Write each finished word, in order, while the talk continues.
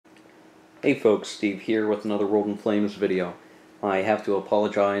Hey folks, Steve here with another World in Flames video. I have to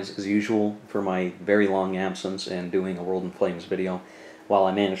apologize as usual for my very long absence in doing a World in Flames video. While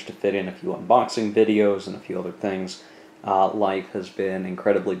I managed to fit in a few unboxing videos and a few other things, life has been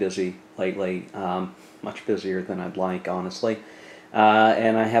incredibly busy lately, much busier than I'd like, honestly.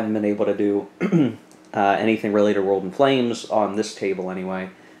 And I haven't been able to do anything related to World in Flames, on this table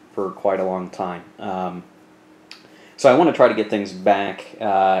anyway, for quite a long time. So I want to try to get things back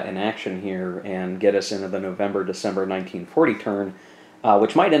in action here and get us into the November-December 1940 turn,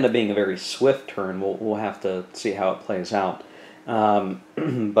 which might end up being a very swift turn. We'll have to see how it plays out. Yeah,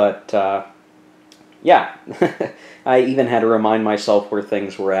 I even had to remind myself where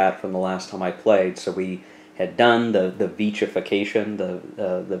things were at from the last time I played. So we had done the Vichification,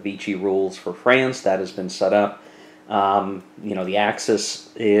 the Vichy rules for France. That has been set up. You know, the Axis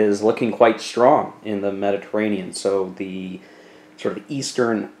is looking quite strong in the Mediterranean, so the sort of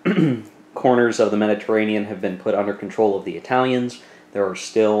eastern corners of the Mediterranean have been put under control of the Italians. There are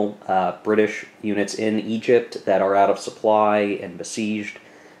still British units in Egypt that are out of supply and besieged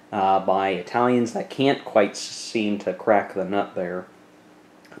by Italians that can't quite seem to crack the nut there.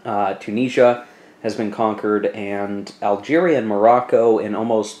 Tunisia has been conquered, and Algeria and Morocco and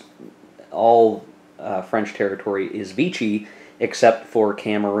almost all French territory is Vichy, except for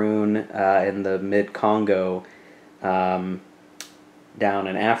Cameroon and the mid-Congo down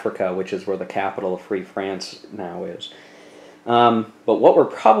in Africa, which is where the capital of Free France now is. But what we're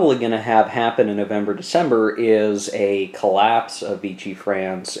probably going to have happen in November, December is a collapse of Vichy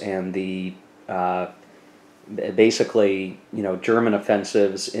France and the basically, you know, German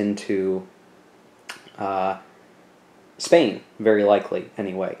offensives into Spain, very likely,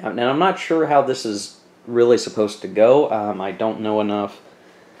 anyway. Now, I'm not sure how this is really supposed to go. I don't know enough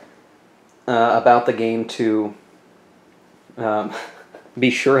about the game to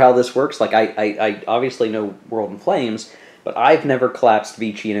be sure how this works. Like, I obviously know World in Flames, but I've never collapsed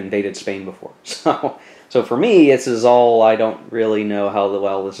Vichy and invaded Spain before. So for me, this is all, I don't really know how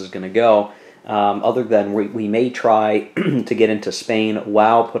well this is going to go, other than we may try to get into Spain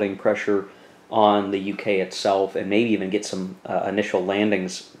while putting pressure on the UK itself, and maybe even get some initial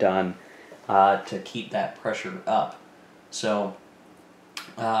landings done to keep that pressure up. So,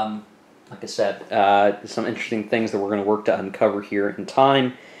 like I said, some interesting things that we're going to work to uncover here in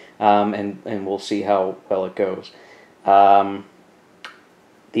time, and we'll see how well it goes. The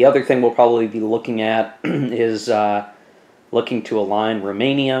other thing we'll probably be looking at is looking to align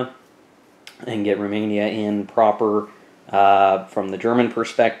Romania and get Romania in proper from the German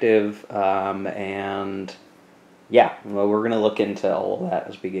perspective, and yeah, well, we're going to look into all of that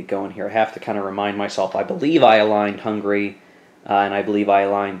as we get going here. I have to kind of remind myself, I believe I aligned Hungary, and I believe I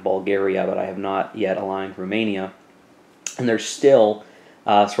aligned Bulgaria, but I have not yet aligned Romania. And there's still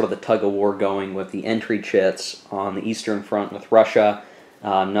sort of the tug-of-war going with the entry chits on the Eastern Front with Russia.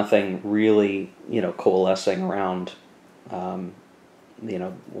 Nothing really, you know, coalescing around, you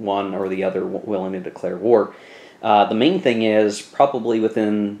know, one or the other willing to declare war. The main thing is, probably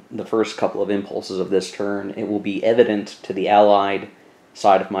within the first couple of impulses of this turn, it will be evident to the Allied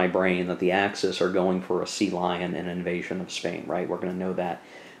side of my brain that the Axis are going for a sea lion and invasion of Spain, right? We're going to know that,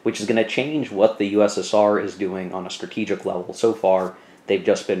 which is going to change what the USSR is doing on a strategic level. So far, they've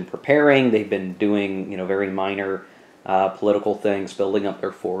just been preparing, they've been doing, you know, very minor political things, building up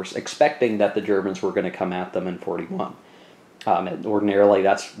their force, expecting that the Germans were going to come at them in 41. Ordinarily,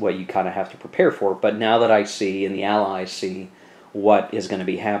 that's what you kind of have to prepare for. But now that I see, and the Allies see, what is going to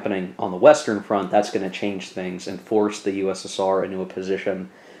be happening on the Western Front, that's going to change things and force the USSR into a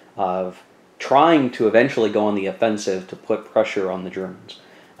position of trying to eventually go on the offensive to put pressure on the Germans.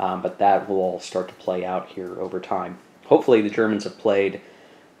 But that will all start to play out here over time. Hopefully the Germans have played,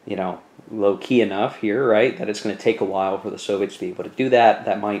 you know, low-key enough here, right, that it's going to take a while for the Soviets to be able to do that.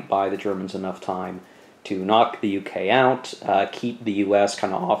 That might buy the Germans enough time to knock the UK out, keep the US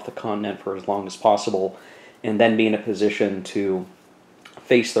kind of off the continent for as long as possible, and then be in a position to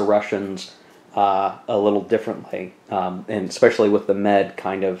face the Russians a little differently, and especially with the Med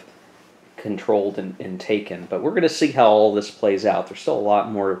kind of controlled and taken. But we're going to see how all this plays out. There's still a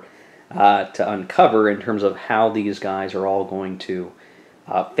lot more to uncover in terms of how these guys are all going to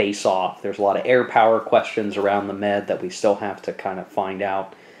face off. There's a lot of air power questions around the Med that we still have to kind of find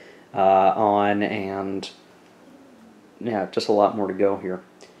out on, and yeah, just a lot more to go here.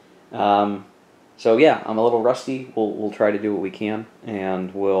 So yeah, I'm a little rusty. We'll try to do what we can,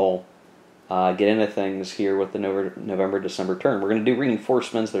 and we'll get into things here with the November-December turn. We're going to do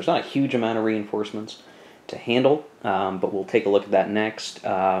reinforcements. There's not a huge amount of reinforcements to handle, but we'll take a look at that next.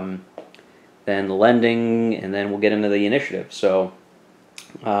 Then the lending, and then we'll get into the initiative. So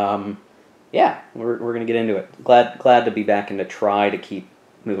yeah, we're going to get into it. Glad to be back and to try to keep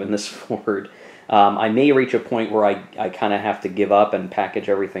moving this forward. I may reach a point where I kind of have to give up and package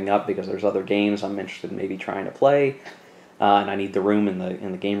everything up because there's other games I'm interested in maybe trying to play, and I need the room in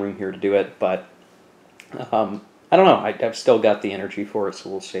the game room here to do it. But I don't know. I've still got the energy for it, so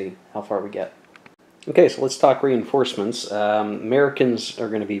we'll see how far we get. Okay, so let's talk reinforcements. Americans are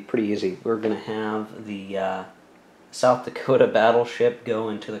going to be pretty easy. We're going to have the South Dakota battleship go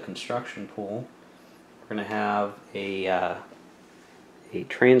into the construction pool. We're going to have a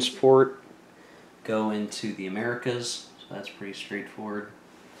transport go into the Americas, so that's pretty straightforward.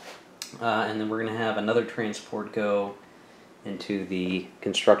 And then we're going to have another transport go into the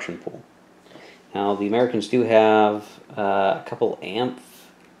construction pool. Now, the Americans do have a couple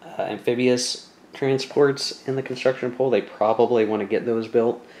amphibious transports in the construction pool. They probably want to get those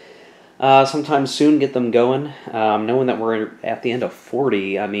built sometime soon, get them going. Knowing that we're at the end of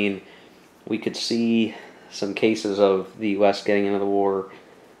 40, I mean, we could see some cases of the U.S. getting into the war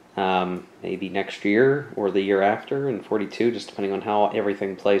maybe next year or the year after in 42, just depending on how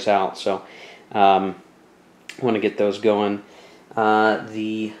everything plays out. So want to get those going.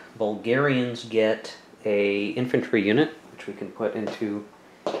 The Bulgarians get a infantry unit, which we can put into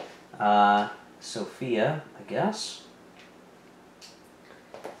Sofia, I guess.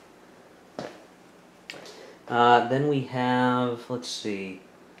 Then we have, let's see,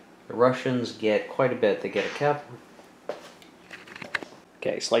 the Russians get quite a bit. They get a cavalry.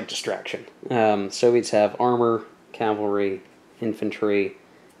 Okay, slight distraction. Soviets have armor, cavalry, infantry,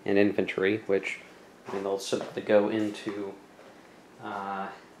 and infantry, which I mean, they'll simply go into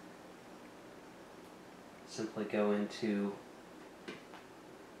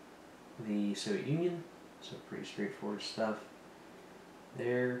the Soviet Union. So pretty straightforward stuff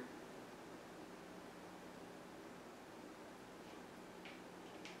there.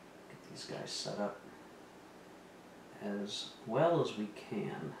 Get these guys set up as well as we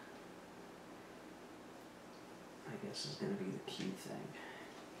can, I guess, is going to be the key thing.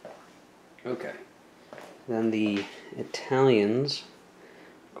 Okay. Then the Italians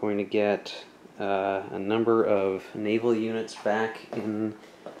are going to get a number of naval units back in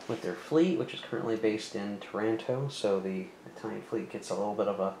with their fleet, which is currently based in Taranto, so the Italian fleet gets a little bit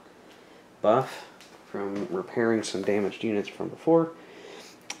of a buff from repairing some damaged units from before.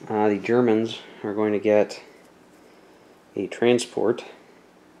 The Germans are going to get a transport.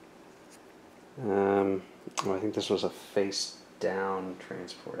 I think this was a face-down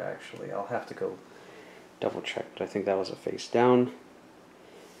transport, actually. I'll have to go double-check, but I think that was a face-down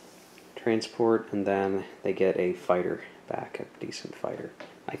transport, and then they get a fighter back, a decent fighter.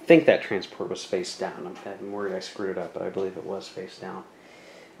 I think that transport was face-down. I'm worried I screwed it up, but I believe it was face-down.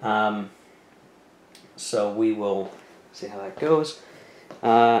 So we will see how that goes.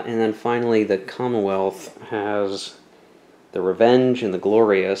 And then finally, the Commonwealth has the Revenge and the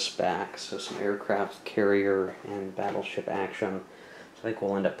Glorious back, so some aircraft carrier and battleship action. So I think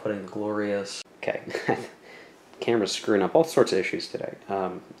we'll end up putting the Glorious. Okay, camera's screwing up all sorts of issues today.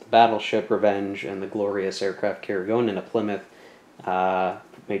 The battleship Revenge and the Glorious aircraft carrier going into Plymouth,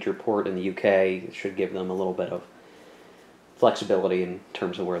 major port in the UK. It should give them a little bit of flexibility in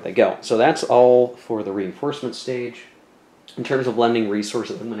terms of where they go. So that's all for the reinforcement stage. In terms of lending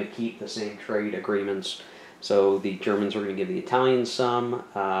resources, I'm going to keep the same trade agreements. So the Germans are going to give the Italians some.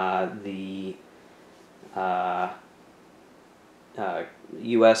 The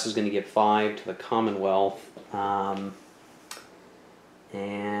U.S. is going to give 5 to the Commonwealth.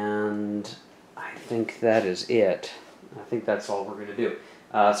 And I think that is it. I think that's all we're going to do.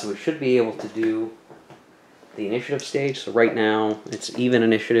 So we should be able to do the initiative stage. So right now, it's even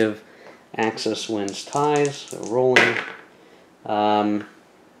initiative. Axis wins ties, so rolling.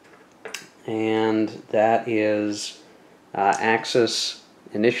 And that is Axis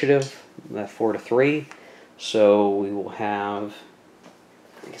initiative, 4-3. So we will have,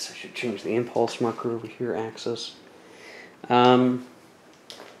 I guess I should change the impulse marker over here, Axis. And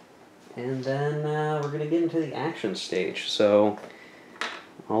then we're going to get into the action stage. So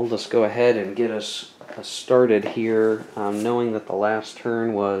I'll just go ahead and get us started here, knowing that the last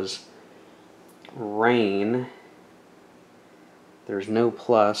turn was rain. There's no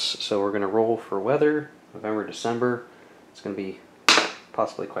plus, so we're going to roll for weather, November, December. It's going to be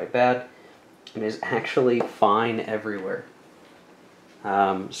possibly quite bad. It is actually fine everywhere.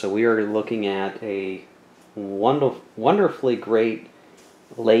 So we are looking at a wonderfully great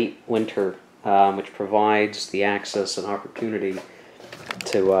late winter, which provides the Axis an opportunity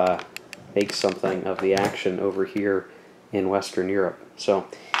to make something of the action over here in Western Europe. So,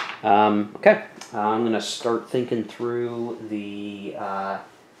 okay, I'm going to start thinking through the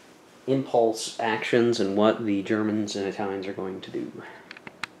impulse actions and what the Germans and Italians are going to do.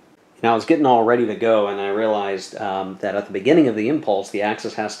 Now I was getting all ready to go, and I realized that at the beginning of the impulse, the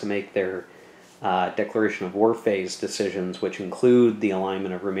Axis has to make their declaration of war phase decisions, which include the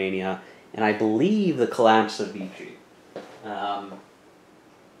alignment of Romania, and I believe the collapse of Vichy.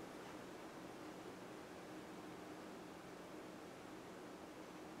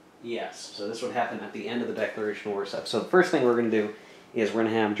 Yes, so this would happen at the end of the declaration of war stuff. So the first thing we're going to do is we're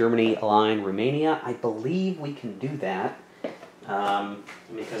going to have Germany align Romania. I believe we can do that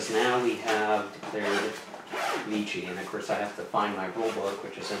because now we have declared Vichy, and of course I have to find my rule book,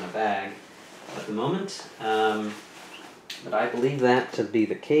 which is in a bag at the moment. But I believe that to be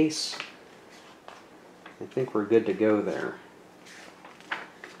the case. I think we're good to go there.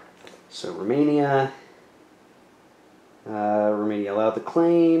 So Romania allowed the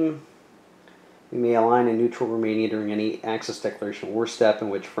claim. We may align a neutral Romania during any Axis declaration of war step in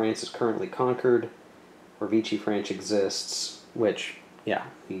which France is currently conquered, or Vichy France exists, which, yeah,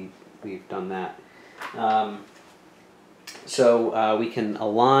 we've done that. So we can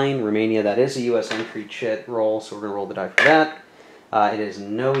align Romania. That is a U.S. entry chit roll, so we're going to roll the die for that. It is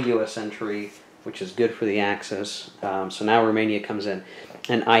no U.S. entry, which is good for the Axis. So now Romania comes in.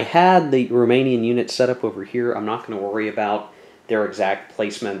 And I had the Romanian unit set up over here. I'm not going to worry about their exact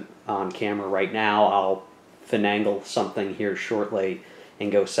placement on camera right now. I'll finagle something here shortly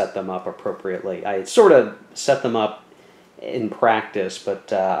and go set them up appropriately. I sort of set them up in practice,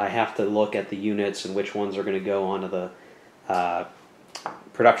 but I have to look at the units and which ones are going to go onto the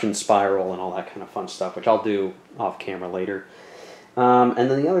production spiral and all that kind of fun stuff, which I'll do off camera later. And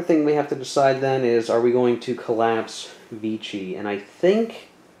then the other thing we have to decide then is, are we going to collapse Vichy? And I think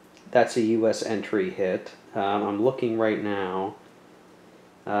that's a U.S. entry hit. I'm looking right now.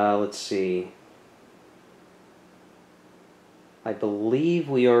 Let's see. I think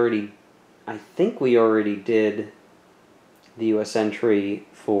we already did the U.S. entry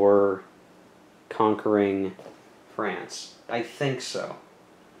for conquering France. I think so.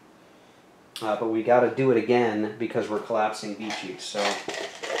 But we got to do it again because we're collapsing Vichy. So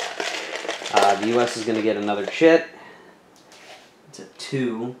the U.S. is going to get another chit. It's a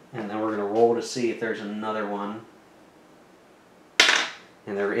 2, and then we're going to roll to see if there's another one.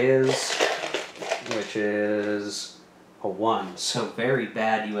 And there is, which is a 1. So very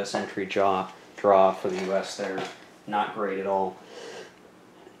bad U.S. entry draw for the U.S. there. Not great at all.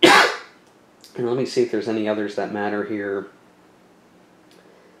 And let me see if there's any others that matter here.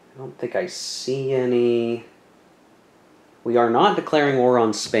 I don't think I see any. We are not declaring war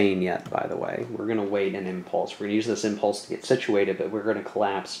on Spain yet, by the way. We're going to wait an impulse. We're going to use this impulse to get situated, but we're going to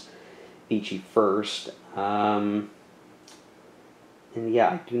collapse Vichy first. And yeah,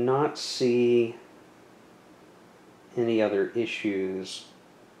 I do not see any other issues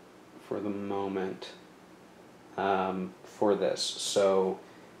for the moment for this. So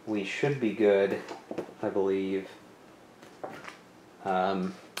we should be good, I believe,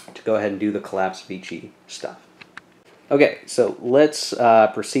 to go ahead and do the collapse Vichy stuff. Okay, so let's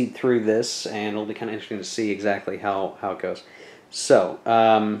proceed through this, and it'll be kind of interesting to see exactly how it goes. So,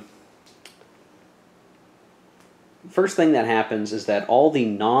 first thing that happens is that all the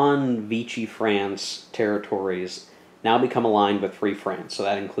non-Vichy France territories now become aligned with Free France. So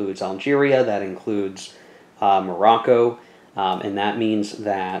that includes Algeria, that includes Morocco, and that means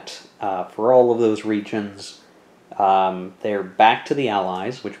that for all of those regions, they're back to the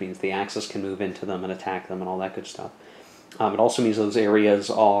Allies, which means the Axis can move into them and attack them and all that good stuff. It also means those areas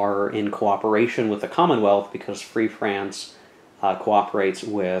are in cooperation with the Commonwealth because Free France cooperates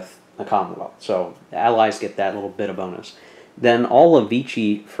with the Commonwealth. So the Allies get that little bit of bonus. Then all of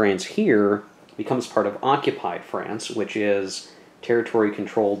Vichy France here becomes part of occupied France, which is territory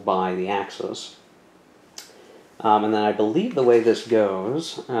controlled by the Axis. And then I believe the way this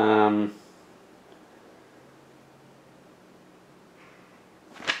goes...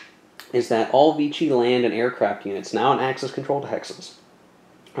 is that all Vichy land and aircraft units, now in Axis-controlled hexes,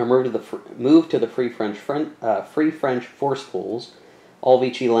 are moved to the Free French force pools. All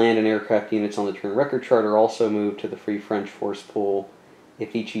Vichy land and aircraft units on the turn record chart are also moved to the Free French force pool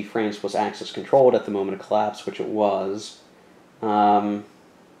if Vichy France was Axis-controlled at the moment of collapse, which it was. So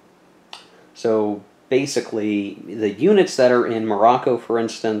basically, the units that are in Morocco, for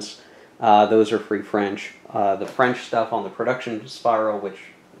instance, those are Free French. The French stuff on the production spiral, which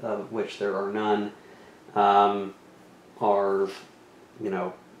there are none, are,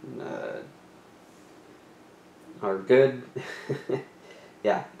 are good.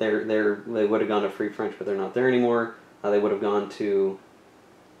 Yeah, they would have gone to Free French, but they're not there anymore. They would have gone to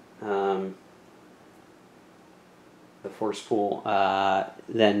the force pool,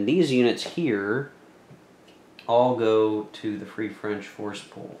 then these units here all go to the Free French force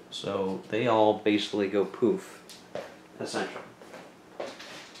pool. So they all basically go poof, essentially.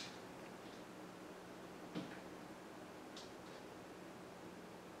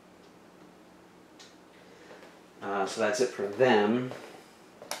 So that's it for them.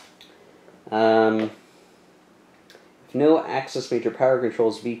 If no Axis major power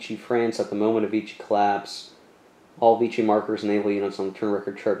controls Vichy France at the moment of Vichy collapse, all Vichy markers and naval units on the turn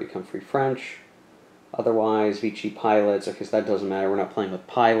record chart become Free French. Otherwise, Vichy pilots, okay, so that doesn't matter, we're not playing with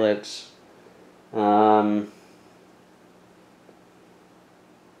pilots. And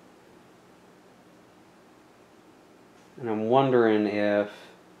I'm wondering if,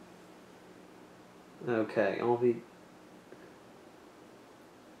 okay, all the,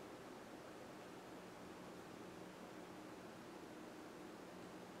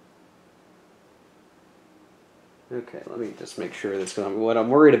 okay, let me just make sure this. What I'm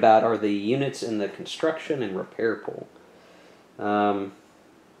worried about are the units in the construction and repair pool.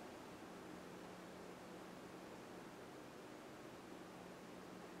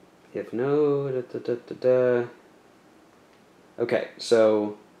 If no, okay,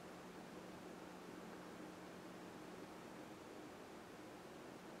 so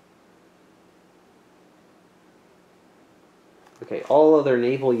okay, all other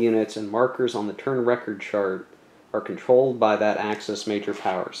naval units and markers on the turn record chart are controlled by that Axis major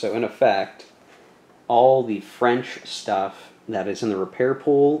power. So in effect, all the French stuff that is in the repair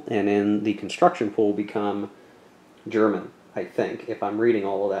pool and in the construction pool become German, I think, if I'm reading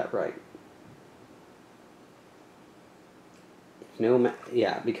all of that right. No,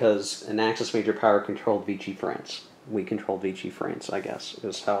 yeah, because an Axis major power controlled Vichy France. We controlled Vichy France, I guess,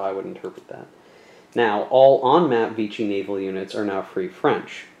 is how I would interpret that. Now, all on-map Vichy naval units are now Free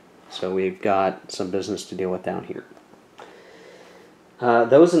French. So we've got some business to deal with down here.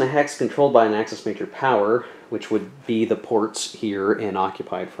 Those in a hex controlled by an Axis major power, which would be the ports here in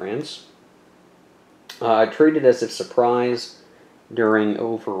occupied France, treated as if surprise during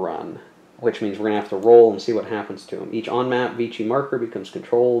overrun, which means we're going to have to roll and see what happens to them. Each on-map Vichy marker becomes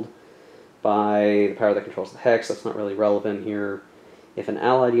controlled by the power that controls the hex. That's not really relevant here. If an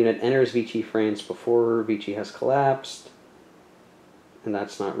allied unit enters Vichy France before Vichy has collapsed, and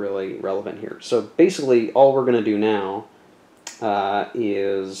that's not really relevant here. So basically, all we're going to do now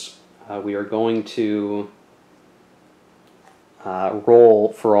is we are going to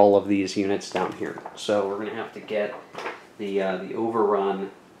roll for all of these units down here. So we're going to have to get the overrun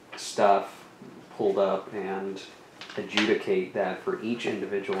stuff pulled up and adjudicate that for each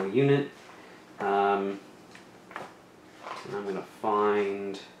individual unit. And I'm going to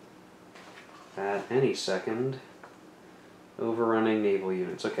find that any second. Overrunning naval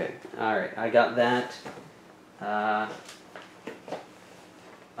units. Okay, alright, I got that up,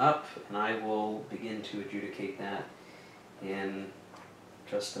 and I will begin to adjudicate that in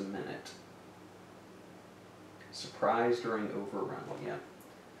just a minute. Surprise during overrun, yeah.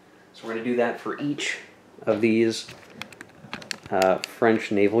 So we're going to do that for each of these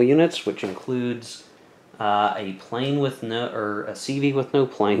French naval units, which includes a plane with no, or a CV with no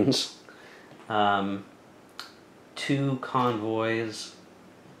planes, 2 convoys,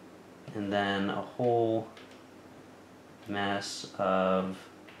 and then a whole mess of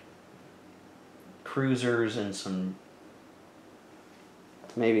cruisers and some,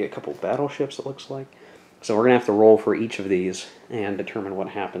 maybe a couple battleships, it looks like. So we're going to have to roll for each of these and determine what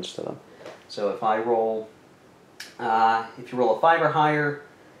happens to them. So if I roll, if you roll a 5 or higher,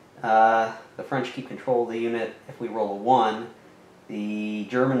 the French keep control of the unit. If we roll a 1, the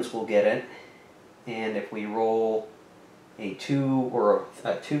Germans will get it. And if we roll a 2 or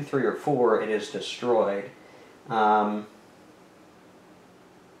a 2, 3, or 4, it is destroyed. And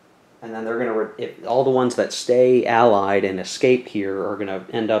then they're going to, all the ones that stay allied and escape here are going to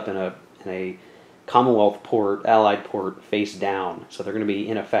end up in a Commonwealth port, allied port, face down. So they're going to be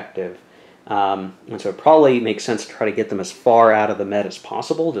ineffective. And so it probably makes sense to try to get them as far out of the Med as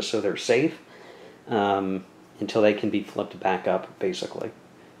possible, just so they're safe, until they can be flipped back up, basically.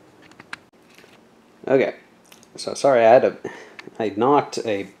 Okay, so sorry, I knocked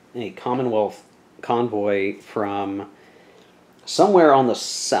a Commonwealth convoy from somewhere on the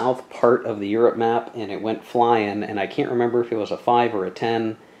south part of the Europe map, and it went flying, and I can't remember if it was a 5 or a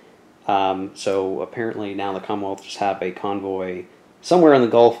 10. So apparently now the Commonwealth just have a convoy somewhere in the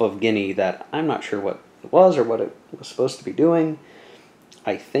Gulf of Guinea that I'm not sure what it was or what it was supposed to be doing.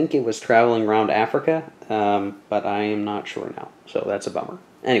 I think it was traveling around Africa, but I am not sure now, so that's a bummer.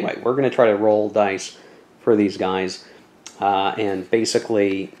 Anyway, we're going to try to roll dice for these guys. And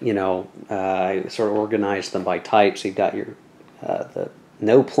basically, I sort of organized them by type. So you've got your the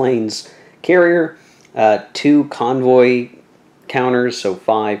no planes carrier, 2 convoy counters, so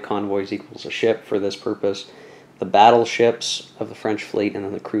 5 convoys equals a ship for this purpose, the battleships of the French fleet, and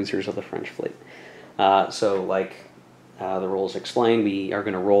then the cruisers of the French fleet. So like the rules explain, we are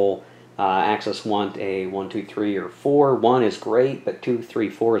going to roll Axis 1 a 1, 2, 3, or 4. 1 is great, but 2, 3,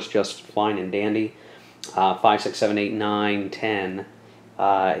 4 is just fine and dandy. 5, 6, 7, 8, 9, 10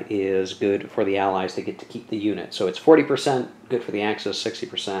 is good for the Allies. They get to keep the unit. So it's 40% good for the Axis,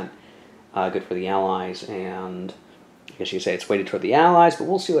 60% good for the Allies, and I guess you say it's weighted toward the Allies, but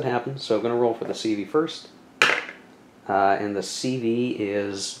we'll see what happens. So I'm going to roll for the CV first, and the CV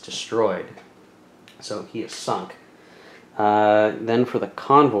is destroyed. So he is sunk. Then for the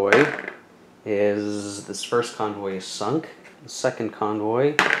convoy, this first convoy is sunk. The second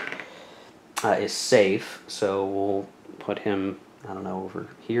convoy is safe, so we'll put him, I don't know, over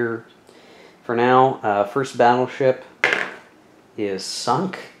here for now. First battleship is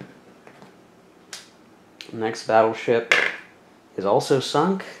sunk. Next battleship is also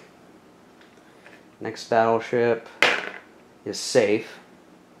sunk. Next battleship is safe.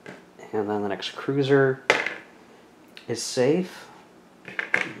 And then the next cruiser is safe.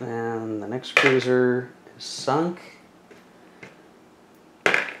 And the next cruiser is sunk.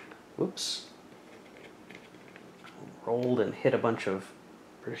 Whoops. Rolled and hit a bunch of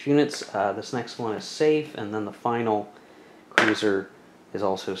British units. This next one is safe, and then the final cruiser is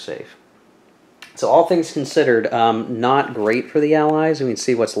also safe. So all things considered, not great for the Allies. We can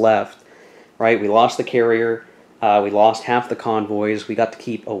see what's left, right? We lost the carrier. We lost half the convoys. We got to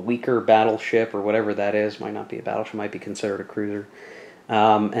keep a weaker battleship, or whatever that is. Might not be a battleship, might be considered a cruiser.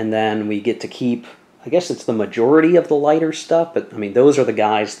 And then we get to keep, I guess it's the majority of the lighter stuff, but I mean, those are the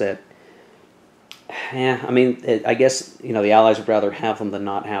guys that, I guess, the Allies would rather have them than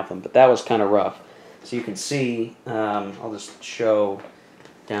not have them, but that was kind of rough. So you can see, I'll just show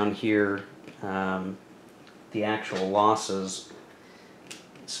down here the actual losses.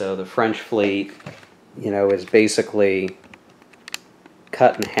 So the French fleet, is basically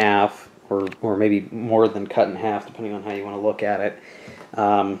cut in half, or maybe more than cut in half, depending on how you want to look at it.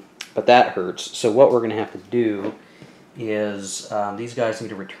 But that hurts. So what we're going to have to do is these guys need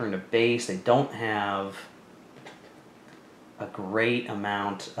to return to base. They don't have a great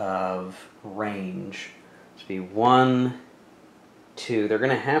amount of range. It's be 1, 2. They're going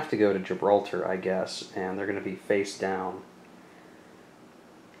to have to go to Gibraltar, I guess, and they're going to be face down.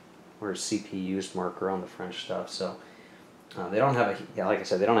 Where's CP used marker on the French stuff? So they don't have like I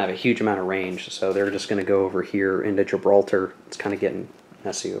said, they don't have a huge amount of range. So they're just going to go over here into Gibraltar. It's kind of getting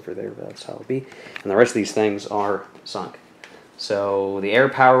messy over there, but that's how it'll be. And the rest of these things are sunk. So the air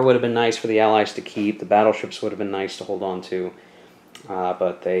power would have been nice for the Allies to keep. The battleships would have been nice to hold on to,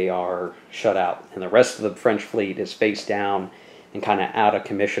 but they are shut out. And the rest of the French fleet is face down and kind of out of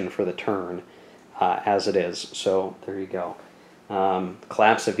commission for the turn, as it is. So there you go.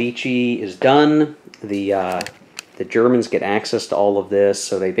 Collapse of Vichy is done. The Germans get access to all of this,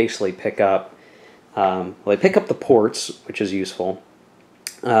 so they basically pick up. They pick up the ports, which is useful.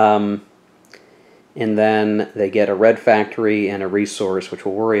 And then they get a red factory and a resource, which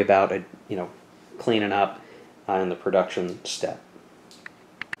we'll worry about, cleaning up in the production step.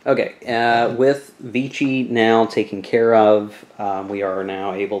 Okay, with Vichy now taken care of, we are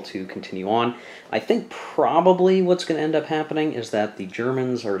now able to continue on. I think probably what's going to end up happening is that the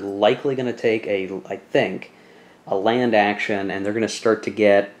Germans are likely going to take a land action, and they're going to start to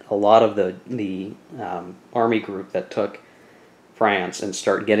get a lot of the army group that took France and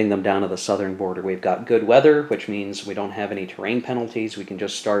start getting them down to the southern border. We've got good weather, which means we don't have any terrain penalties. We can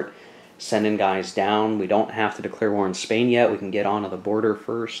just start sending guys down. We don't have to declare war on Spain yet. We can get onto the border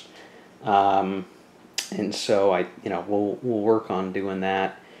first, and so we'll work on doing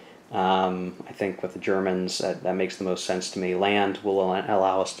that. I think with the Germans, that makes the most sense to me. Land will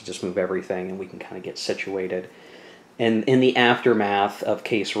allow us to just move everything, and we can kind of get situated. And in the aftermath of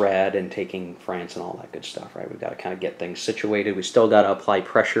Case Red and taking France and all that good stuff, right? We've got to kind of get things situated. We still got to apply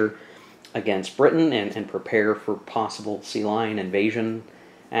pressure against Britain and prepare for possible sea lion invasion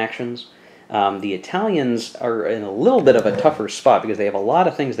actions. The Italians are in a little bit of a tougher spot because they have a lot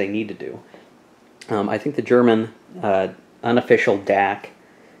of things they need to do. I think the German unofficial DAC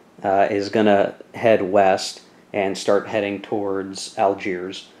is going to head west and start heading towards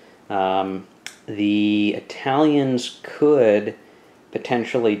Algiers. The Italians could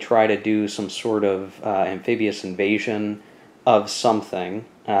potentially try to do some sort of amphibious invasion of something.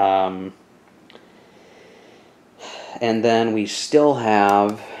 And then we still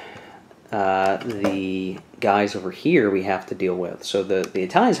have the guys over here we have to deal with. So the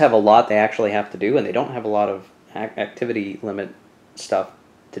Italians have a lot they actually have to do, and they don't have a lot of activity limit stuff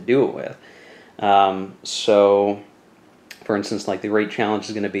to do it with. So, for instance, like the great challenge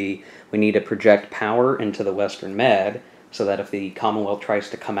is going to be we need to project power into the Western Med so that if the Commonwealth tries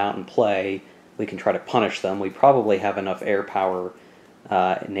to come out and play, we can try to punish them. We probably have enough air power,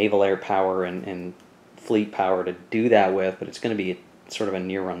 naval air power, and fleet power to do that with, but it's going to be sort of a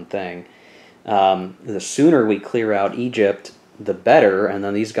near-run thing. The sooner we clear out Egypt, the better, and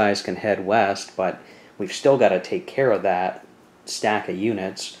then these guys can head west, but we've still got to take care of that stack of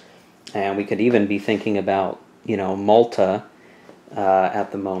units, and we could even be thinking about, Malta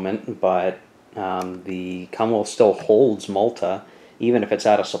at the moment, but the Commonwealth still holds Malta, even if it's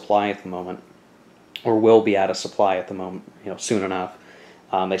out of supply at the moment, or will be out of supply at the moment, soon enough.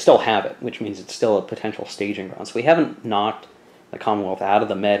 They still have it, which means it's still a potential staging ground. So we haven't knocked the Commonwealth out of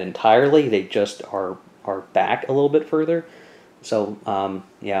the Med entirely. They just are back a little bit further. So,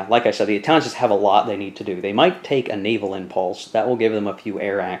 yeah, like I said, the Italians just have a lot they need to do. They might take a naval impulse. That will give them a few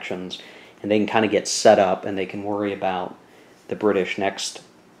air actions, and they can kind of get set up, and they can worry about the British next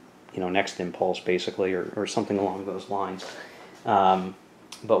impulse, basically, or something along those lines. But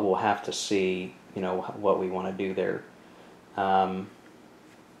we'll have to see, what we want to do there.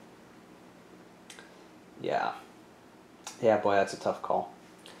 Yeah. Yeah, boy, that's a tough call.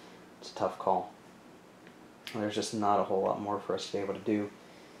 It's a tough call. There's just not a whole lot more for us to be able to do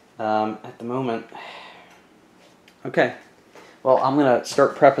at the moment. Okay. Well, I'm going to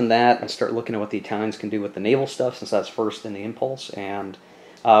start prepping that and start looking at what the Italians can do with the naval stuff, since that's first in the impulse. And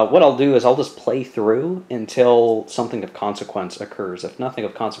what I'll do is I'll just play through until something of consequence occurs. If nothing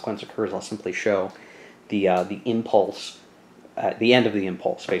of consequence occurs, I'll simply show the impulse, at the end of the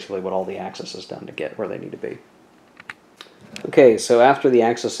impulse, basically what all the Axis has done to get where they need to be. Okay, so after the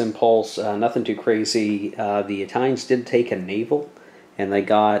Axis impulse, nothing too crazy. The Italians did take a naval, and they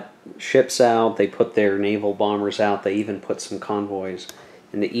got ships out. They put their naval bombers out. They even put some convoys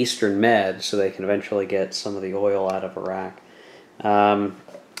in the Eastern Med so they can eventually get some of the oil out of Iraq.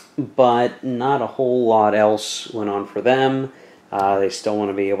 But not a whole lot else went on for them. They still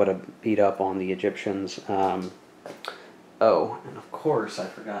want to be able to beat up on the Egyptians. Oh, and of course I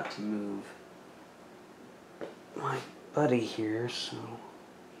forgot to move my buddy here, so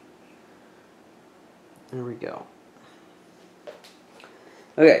there we go.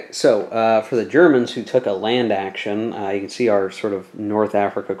 Okay, so for the Germans who took a land action, you can see our sort of North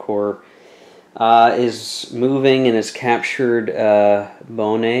Africa Corps is moving and has captured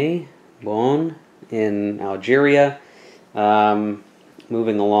Bonn in Algeria,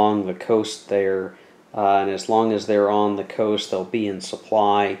 moving along the coast there, and as long as they're on the coast, they'll be in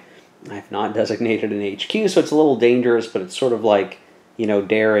supply. I've not designated an HQ, so it's a little dangerous, but it's sort of like,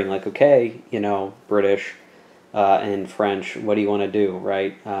 daring, like, okay, British and French, what do you want to do,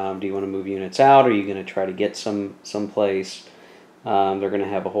 right? Do you want to move units out, or are you going to try to get someplace? They're going to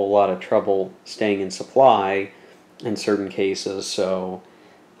have a whole lot of trouble staying in supply in certain cases, so,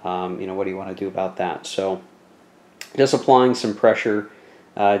 what do you want to do about that? So, just applying some pressure,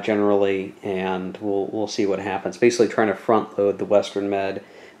 generally, and we'll see what happens. Basically trying to front load the Western Med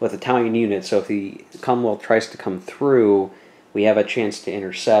with Italian units, so if the Commonwealth tries to come through, we have a chance to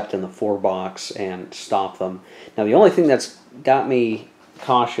intercept in the 4-box and stop them. Now, the only thing that's got me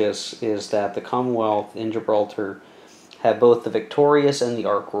cautious is that the Commonwealth in Gibraltar have both the Victorious and the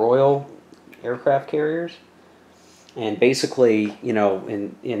Ark Royal aircraft carriers. And basically,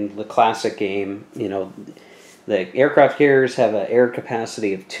 in the classic game, the aircraft carriers have an air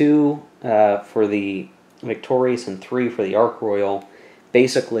capacity of 2 for the Victorious and 3 for the Ark Royal.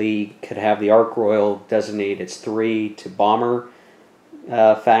 Basically, could have the Ark Royal designate its 3 to bomber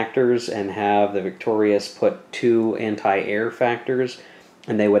factors and have the Victorious put 2 anti-air factors,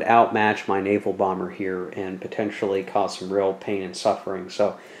 and they would outmatch my naval bomber here and potentially cause some real pain and suffering.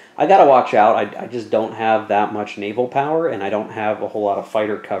 So I got to watch out. I just don't have that much naval power, and I don't have a whole lot of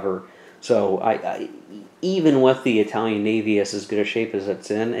fighter cover. So I even with the Italian Navy as good a shape as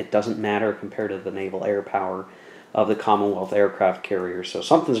it's in, it doesn't matter compared to the naval air power of the Commonwealth aircraft carrier. So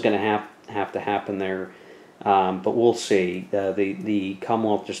something's going to have to happen there, but we'll see. The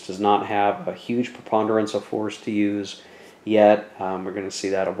Commonwealth just does not have a huge preponderance of force to use yet. We're going to see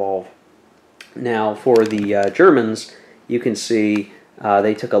that evolve. Now, for the Germans, you can see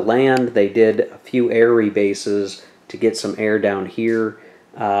they took a land. They did a few air rebases to get some air down here,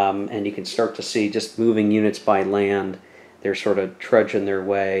 and you can start to see just moving units by land. They're sort of trudging their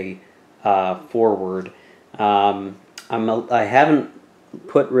way forward. I haven't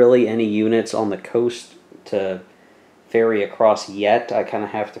put really any units on the coast to ferry across yet. I kind of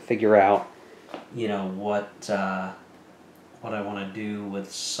have to figure out you know, what I want to do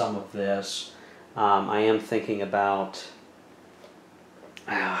with some of this. I am thinking about,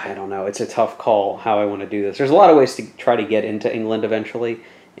 I don't know, it's a tough call how I want to do this. There's a lot of ways to try to get into England eventually,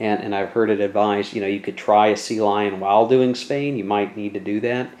 and I've heard it advised, you know, you could try a sea lion while doing Spain. You might need to do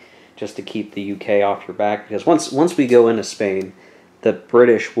that just to keep the UK off your back, because once we go into Spain, the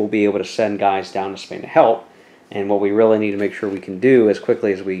British will be able to send guys down to Spain to help, and what we really need to make sure we can do as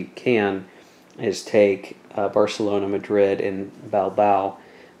quickly as we can is take Barcelona, Madrid, and Bilbao,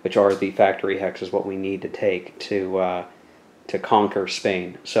 which are the factory hexes, what we need to take to conquer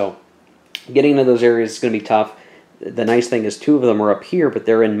Spain. So getting into those areas is going to be tough. The nice thing is 2 of them are up here, but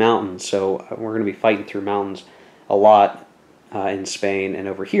they're in mountains, so we're going to be fighting through mountains a lot in Spain. And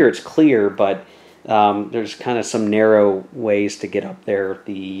over here it's clear, but there's kind of some narrow ways to get up there.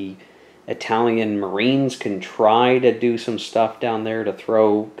 The Italian Marines can try to do some stuff down there to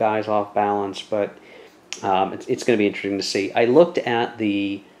throw guys off balance, but it's going to be interesting to see. I looked at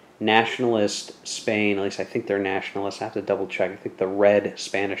the nationalist Spain, at least I think they're nationalist. I have to double check. I think the red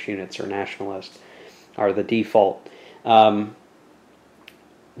Spanish units are nationalist, are the default. The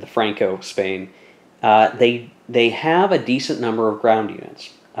Franco Spain. They have a decent number of ground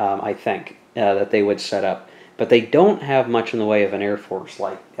units, I think, that they would set up. But they don't have much in the way of an air force,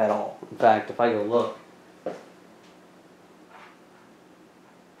 like, at all. In fact, if I go look,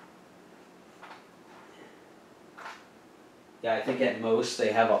 yeah, I think at most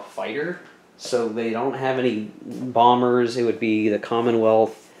they have a fighter, so they don't have any bombers. It would be the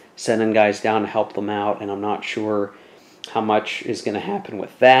Commonwealth sending guys down to help them out, and I'm not sure how much is going to happen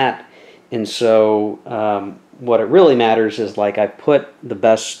with that. And so what it really matters is, like, I put the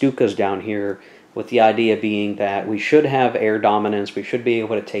best Stukas down here with the idea being that we should have air dominance. We should be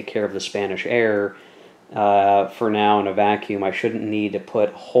able to take care of the Spanish air for now in a vacuum. I shouldn't need to put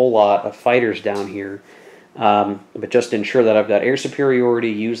a whole lot of fighters down here. But just ensure that I've got air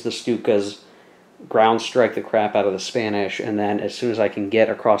superiority, use the Stukas, ground strike the crap out of the Spanish, and then as soon as I can get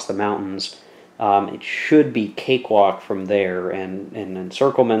across the mountains, it should be cakewalk from there, and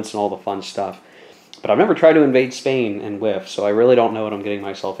encirclements and all the fun stuff. But I've never tried to invade Spain and WiF, so I really don't know what I'm getting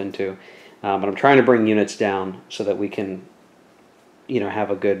myself into. But I'm trying to bring units down so that we can, you know,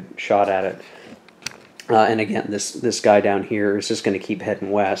 have a good shot at it. And again, this guy down here is just going to keep heading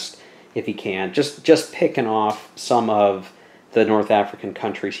west if he can. Just picking off some of the North African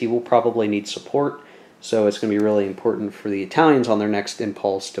countries. He will probably need support, so it's going to be really important for the Italians on their next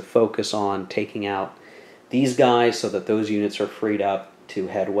impulse to focus on taking out these guys so that those units are freed up to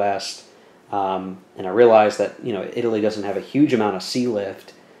head west. And I realize that, you know, Italy doesn't have a huge amount of sea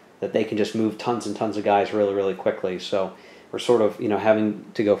lift, that they can just move tons and tons of guys really, really quickly. So we're sort of, you know, having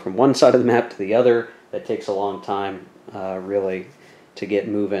to go from one side of the map to the other. That takes a long time, really, to get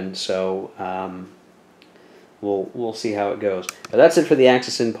moving. So we'll see how it goes. But that's it for the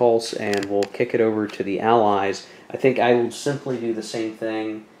Axis Impulse, and we'll kick it over to the Allies. I think I will simply do the same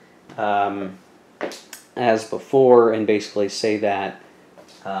thing as before, and basically say that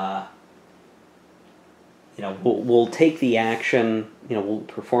you know, we'll take the action, you know, we'll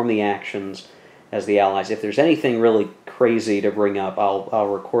perform the actions as the Allies. If there's anything really crazy to bring up, I'll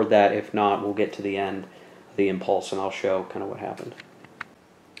record that. If not, we'll get to the end of the impulse and I'll show kind of what happened.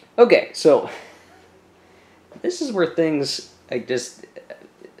 Okay, so this is where things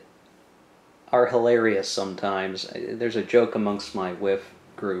are hilarious sometimes. There's a joke amongst my WiF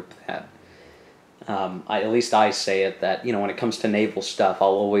group that at least I say it, that, you know, when it comes to naval stuff, I'll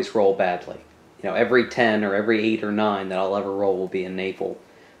always roll badly. You know, every 10 or every 8 or 9 that I'll ever roll will be in naval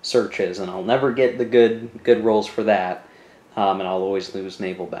searches, and I'll never get the good rolls for that, and I'll always lose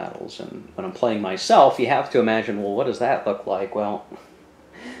naval battles. And when I'm playing myself, you have to imagine, well, what does that look like? Well,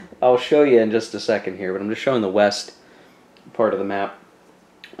 I'll show you in just a second here, but I'm just showing the west part of the map.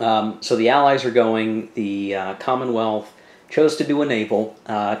 So the Allies are going, the Commonwealth chose to do a naval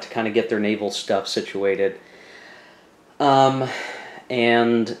to kind of get their naval stuff situated.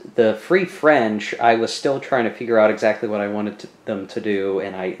 And the Free French, I was still trying to figure out exactly what I wanted them to do,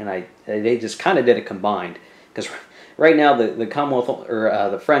 and they just kind of did it combined. Because right now the Commonwealth, or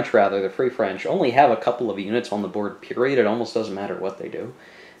the French rather, the Free French, only have a couple of units on the board, period. It almost doesn't matter what they do.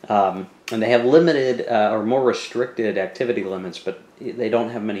 And they have limited or more restricted activity limits, but they don't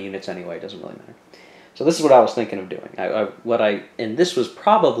have many units anyway. It doesn't really matter. So this is what I was thinking of doing. And this was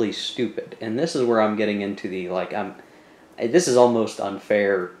probably stupid. And this is where I'm getting into the, like, this is almost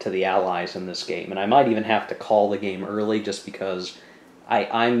unfair to the Allies in this game, and I might even have to call the game early just because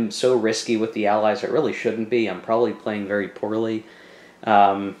I'm so risky with the Allies. It really shouldn't be. I'm probably playing very poorly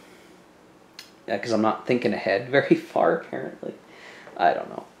because I'm not thinking ahead very far, apparently. I don't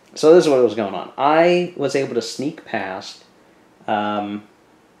know. So this is what was going on. I was able to sneak past. Uh,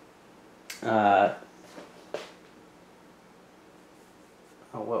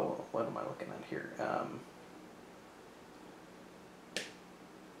 what am I looking at here?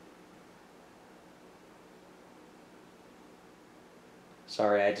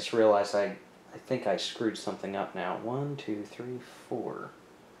 Sorry, I just realized I think I screwed something up now. 1, 2, 3, 4.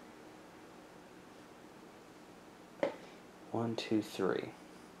 1, 2, 3.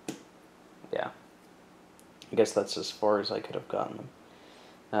 Yeah. I guess that's as far as I could have gotten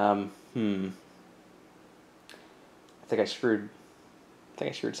them. I think I screwed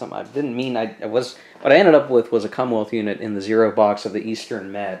something. I didn't mean I was. What I ended up with was a Commonwealth unit in the 0 box of the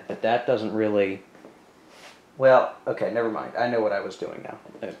Eastern Med, but that doesn't really. Well, okay, never mind. I know what I was doing now.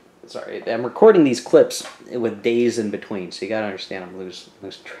 Sorry, I'm recording these clips with days in between, so you gotta understand I'm losing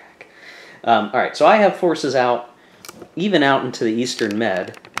track. All right, so I have forces out, even out into the Eastern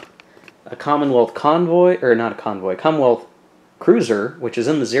Med. A Commonwealth convoy, or not a convoy, Commonwealth cruiser, which is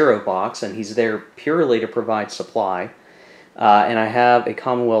in the 0 box, and he's there purely to provide supply. And I have a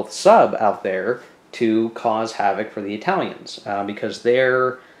Commonwealth sub out there to cause havoc for the Italians, because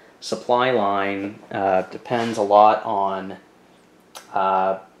their supply line depends a lot on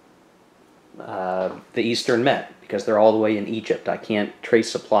the Eastern Med, because they're all the way in Egypt. I can't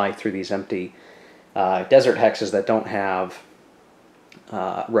trace supply through these empty desert hexes that don't have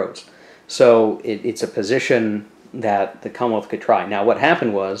roads. So it's a position that the Commonwealth could try. Now what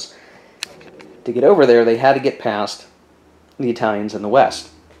happened was, to get over there, they had to get past the Italians in the west.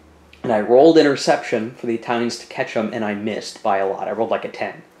 And I rolled interception for the Italians to catch them, and I missed by a lot. I rolled like a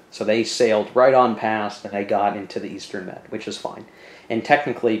 10. So they sailed right on past, and they got into the Eastern Med, which is fine. And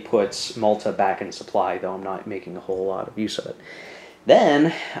technically puts Malta back in supply, though I'm not making a whole lot of use of it.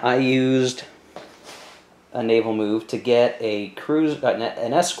 Then I used a naval move to get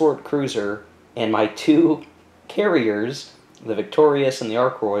an escort cruiser and my 2 carriers, the Victorious and the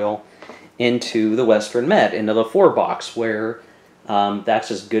Ark Royal, into the Western Med, into the 4 box, where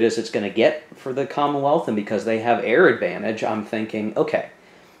that's as good as it's going to get for the Commonwealth. And because they have air advantage, I'm thinking, okay,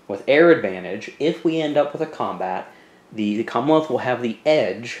 with air advantage, if we end up with a combat, the Commonwealth will have the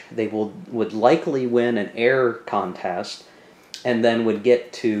edge. They would likely win an air contest, and then would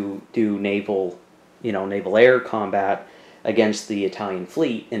get to do naval air combat against the Italian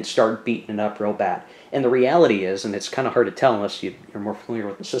fleet and start beating it up real bad. And the reality is, and it's kind of hard to tell unless you're more familiar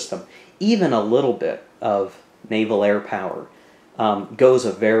with the system, even a little bit of naval air power goes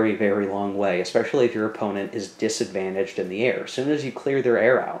a very, very long way, especially if your opponent is disadvantaged in the air. As soon as you clear their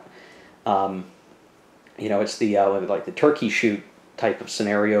air out, it's the like the turkey shoot type of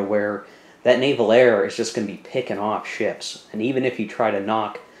scenario where that naval air is just going to be picking off ships. And even if you try to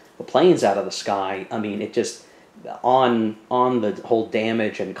knock the planes out of the sky, I mean, it just, on the whole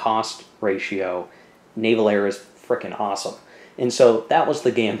damage and cost ratio, naval air is freaking awesome. And so that was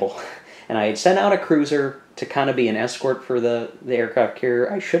the gamble. And I had sent out a cruiser to kind of be an escort for the aircraft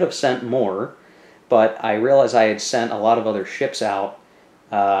carrier. I should have sent more, but I realized I had sent a lot of other ships out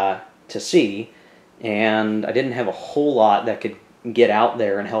to sea, and I didn't have a whole lot that could get out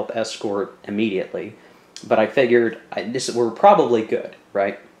there and help escort immediately. But I figured we're probably good,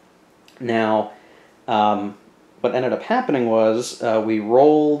 right? Now, what ended up happening was we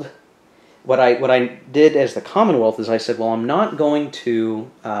rolled. What I did as the Commonwealth is I said, well, I'm not going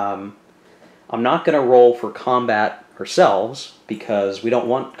to roll for combat ourselves, because we don't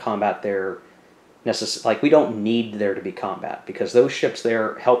want combat there. We don't need there to be combat, because those ships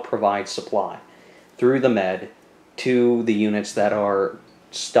there help provide supply through the Med to the units that are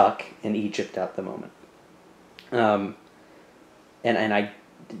stuck in Egypt at the moment. And I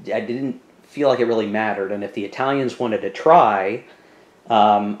didn't feel like it really mattered. And if the Italians wanted to try,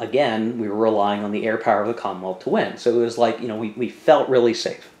 again, we were relying on the air power of the Commonwealth to win. So it was like, we felt really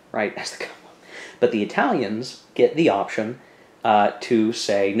safe, right, as the Commonwealth. But the Italians get the option to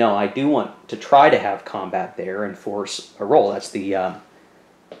say, no, I do want to try to have combat there and force a roll. That's the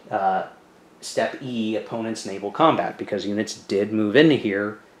Step E, opponent's naval combat, because units did move into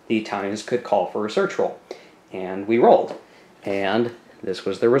here. The Italians could call for a search roll. And we rolled. And this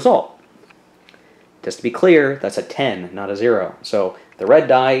was the result. Just to be clear, that's a 10, not a 0. So the red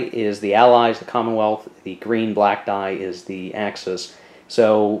die is the Allies, the Commonwealth. The green-black die is the Axis.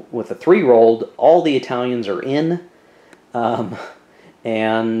 So with a 3 rolled, all the Italians are in. While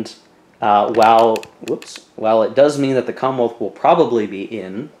it does mean that the Commonwealth will probably be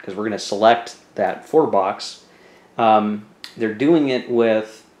in, because we're going to select that 4 box, they're doing it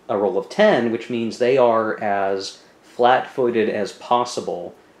with a roll of 10, which means they are as flat-footed as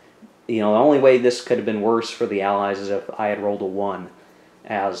possible. The only way this could have been worse for the Allies is if I had rolled a 1.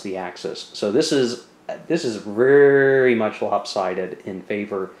 as the axis. So this is very much lopsided in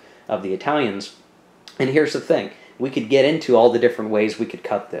favor of the Italians. And here's the thing. We could get into all the different ways we could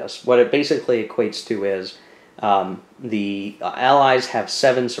cut this. What it basically equates to is the Allies have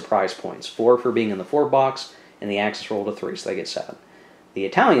 7 surprise points, 4 for being in the 4 box, and the Axis rolled a 3, so they get 7. The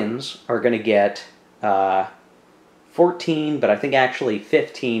Italians are going to get 14, but I think actually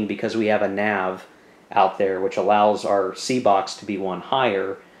 15 because we have a nav out there, which allows our C box to be 1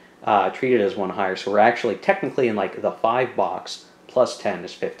 higher, treated as 1 higher. So we're actually technically in like the 5 box plus 10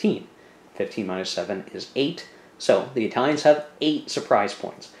 is 15. 15 minus 7 is 8. So the Italians have 8 surprise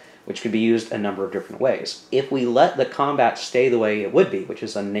points, which could be used a number of different ways. If we let the combat stay the way it would be, which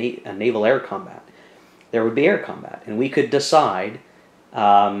is a naval air combat, there would be air combat. And we could decide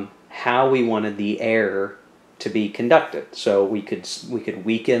how we wanted the air to be conducted. So we could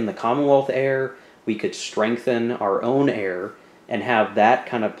weaken the Commonwealth air, we could strengthen our own air, and have that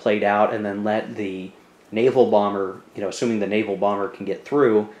kind of played out, and then let the naval bomber, assuming the naval bomber can get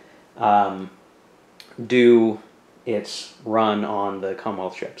through, do its run on the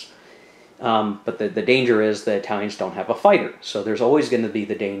Commonwealth ships. But the danger is the Italians don't have a fighter. So there's always going to be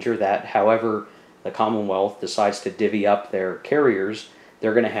the danger that however the Commonwealth decides to divvy up their carriers,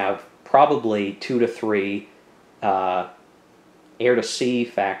 they're going to have probably 2 to 3 air-to-sea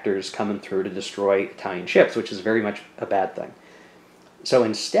factors coming through to destroy Italian ships, which is very much a bad thing. So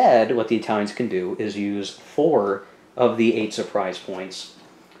instead, what the Italians can do is use 4 of the 8 surprise points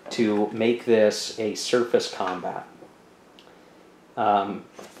to make this a surface combat.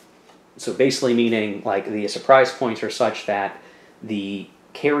 So basically meaning like the surprise points are such that the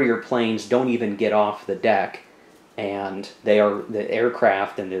carrier planes don't even get off the deck, and the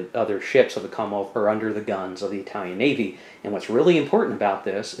aircraft and the other ships of the Commonwealth are under the guns of the Italian Navy. And what's really important about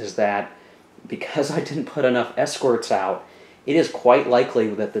this is that because I didn't put enough escorts out, it is quite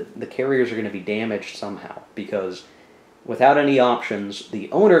likely that the carriers are going to be damaged somehow, because without any options, the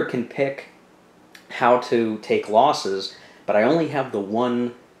owner can pick how to take losses, but I only have the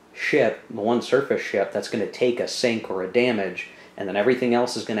one ship, the one surface ship, that's going to take a sink or a damage, and then everything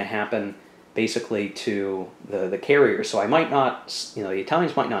else is going to happen basically to the carrier. So I might not, the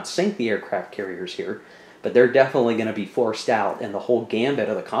Italians might not sink the aircraft carriers here, but they're definitely going to be forced out, and the whole gambit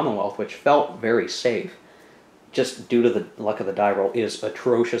of the Commonwealth, which felt very safe, just due to the luck of the die roll, is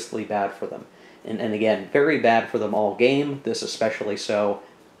atrociously bad for them. And again, very bad for them all game, this especially so.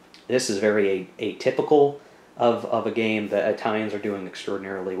 This is very atypical of a game. The Italians are doing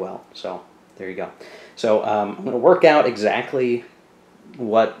extraordinarily well. So there you go. So I'm going to work out exactly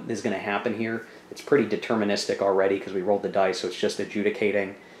what is going to happen here. It's pretty deterministic already because we rolled the dice, so it's just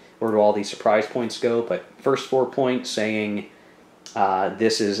adjudicating where do all these surprise points go. But first 4 points saying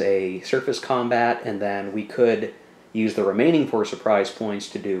this is a surface combat, and then we could use the remaining 4 surprise points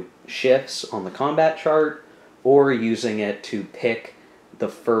to do shifts on the combat chart, or using it to pick the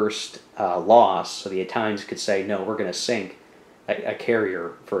first loss. So the Italians could say, no, we're going to sink a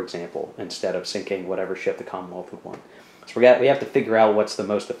carrier, for example, instead of sinking whatever ship the Commonwealth would want. So we have to figure out what's the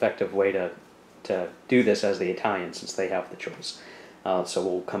most effective way to do this as the Italians, since they have the choice. So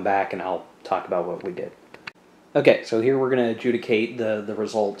we'll come back and I'll talk about what we did. Okay, so here we're going to adjudicate the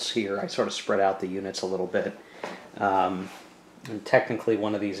results here. I sort of spread out the units a little bit. And technically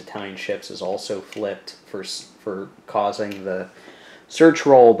one of these Italian ships is also flipped for causing the search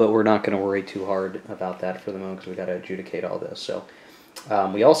roll, but we're not going to worry too hard about that for the moment because we've got to adjudicate all this. So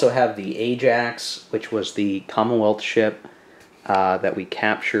we also have the Ajax, which was the Commonwealth ship that we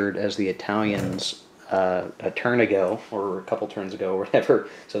captured as the Italians a turn ago, or a couple turns ago, or whatever.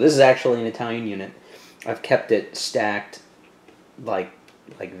 So this is actually an Italian unit. I've kept it stacked like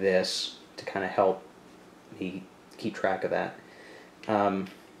this to kind of help me keep track of that.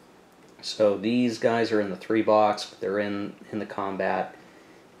 So these guys are in the 3 box, but they're in the combat,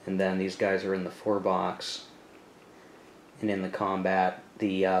 and then these guys are in the 4 box and in the combat.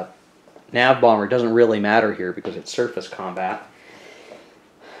 The nav bomber doesn't really matter here because it's surface combat.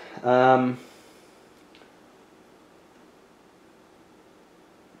 And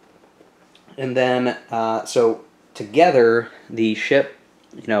then so together the ship,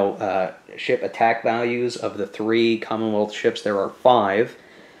 ship attack values of the 3 Commonwealth ships, there are 5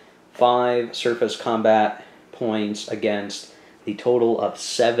 surface combat points against the total of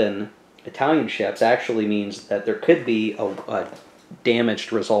 7 Italian ships actually means that there could be a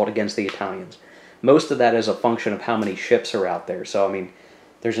damaged result against the Italians. Most of that is a function of how many ships are out there. So, I mean,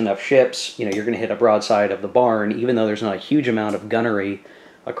 there's enough ships, you're going to hit a broadside of the barn, even though there's not a huge amount of gunnery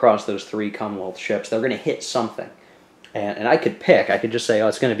across those 3 Commonwealth ships. They're going to hit something. And I could pick. I could just say, oh,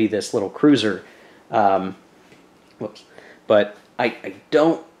 it's going to be this little cruiser. Whoops. But I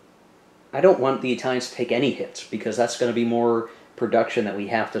don't want the Italians to take any hits, because that's going to be more production that we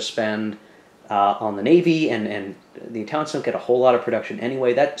have to spend on the Navy, and the Italians don't get a whole lot of production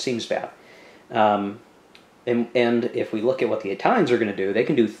anyway. That seems bad. And if we look at what the Italians are going to do, they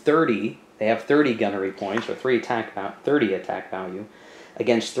can do 30. They have 30 gunnery points, or 30 attack value.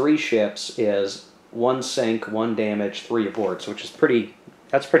 Against 3 ships is 1 sink, 1 damage, 3 aborts, which is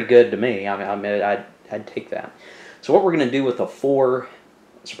that's pretty good to me. I mean, I'd take that. So what we're going to do with the 4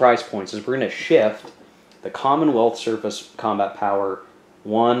 surprise points is we're going to shift the Commonwealth surface combat power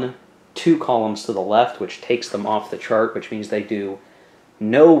 2 columns to the left, which takes them off the chart, which means they do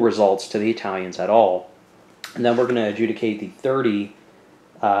no results to the Italians at all. And then we're going to adjudicate the 30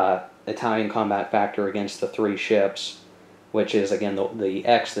 Italian combat factor against the 3 ships, which is, again, the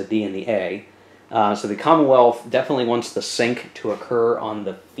X, the D, and the A. So the Commonwealth definitely wants the sink to occur on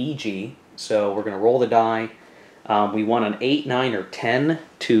the Fiji, so we're going to roll the die. We want an 8, 9, or 10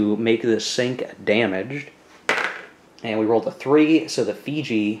 to make the sink damaged. And we rolled a 3, so the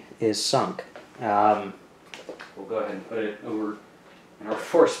Fiji is sunk. We'll go ahead and put it over in our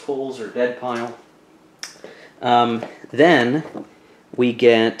force pools or dead pile. Then we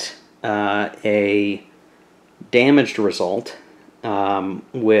get a damaged result,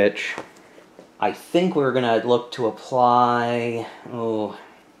 which I think we're going to look to apply...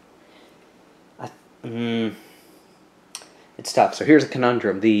 it's tough. So here's a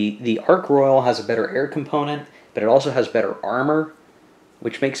conundrum. The Ark Royal has a better air component, but it also has better armor,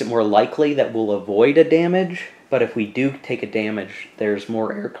 which makes it more likely that we'll avoid a damage. But if we do take a damage, there's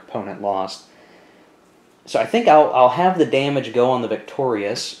more air component lost. So I think I'll have the damage go on the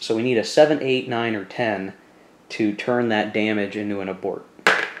Victorious. So we need a 7, 8, 9, or 10 to turn that damage into an abort.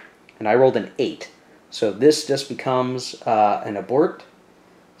 And I rolled an 8. So this just becomes an abort.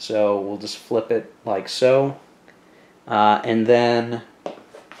 So we'll just flip it like so. And then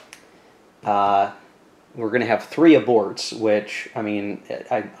we're going to have 3 aborts, which, I mean,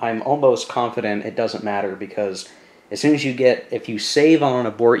 I'm almost confident it doesn't matter, because as soon as if you save on an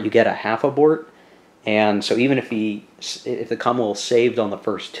abort, you get a half abort. And so even if the Commonwealth saved on the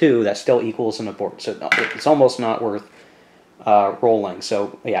first 2, that still equals an abort. So it's almost not worth rolling.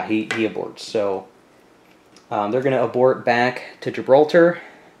 So yeah, he aborts. So they're going to abort back to Gibraltar.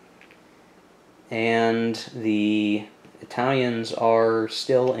 And the Italians are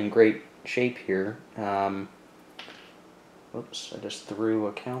still in great shape here. Whoops, I just threw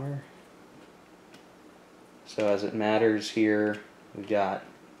a counter. So as it matters here, we've got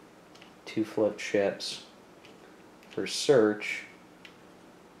 2 flipped ships for search.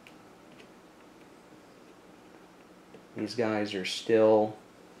 These guys are still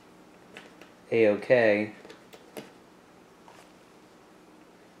A-OK.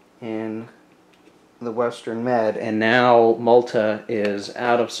 In the Western Med, and now Malta is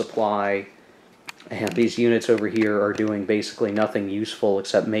out of supply, and these units over here are doing basically nothing useful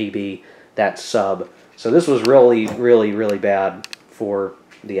except maybe that sub. So this was really, really, really bad for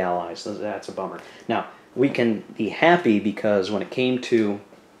the Allies. That's a bummer. Now, we can be happy because when it came to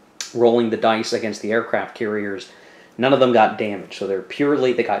rolling the dice against the aircraft carriers, none of them got damaged. So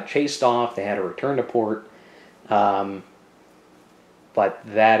they got chased off, they had to return to port, but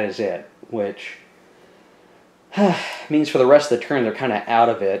that is it, which means for the rest of the turn they're kind of out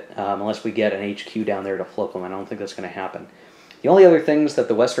of it, unless we get an HQ down there to flip them. I don't think that's going to happen. The only other things that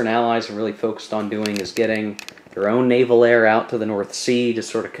the Western Allies have really focused on doing is getting their own naval air out to the North Sea, just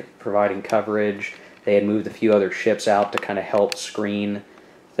sort of providing coverage. They had moved a few other ships out to kind of help screen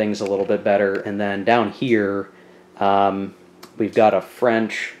things a little bit better. And then down here, we've got a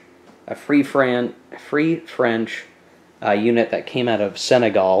free French unit that came out of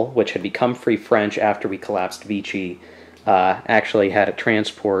Senegal, which had become Free French after we collapsed Vichy, actually had a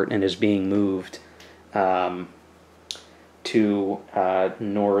transport and is being moved to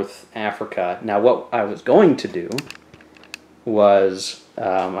North Africa. Now, what I was going to do was,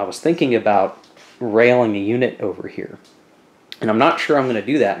 I was thinking about railing a unit over here. And I'm not sure I'm going to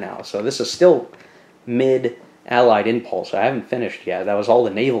do that now. So this is still mid-Allied impulse. I haven't finished yet. That was all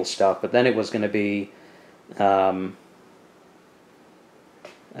the naval stuff, but then it was going to be... and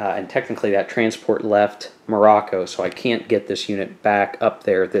technically that transport left Morocco, so I can't get this unit back up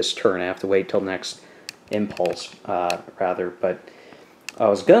there this turn. I have to wait till next impulse, rather. But I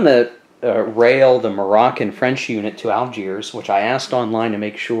was going to rail the Moroccan-French unit to Algiers, which I asked online to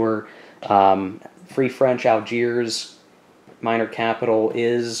make sure Free French Algiers minor capital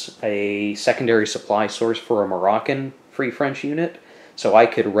is a secondary supply source for a Moroccan Free French unit. So I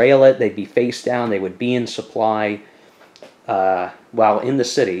could rail it, they'd be face down, they would be in supply while in the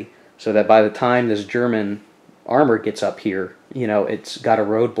city, so that by the time this German armor gets up here, it's got a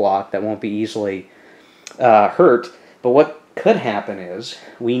roadblock that won't be easily hurt. But what could happen is,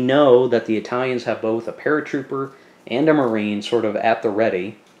 we know that the Italians have both a paratrooper and a Marine sort of at the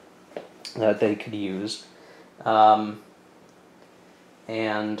ready that they could use.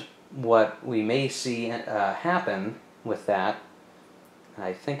 And what we may see happen with that,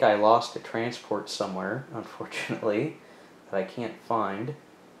 I think I lost a transport somewhere, unfortunately, that I can't find.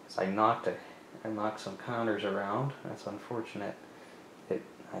 So I knocked some counters around. That's unfortunate.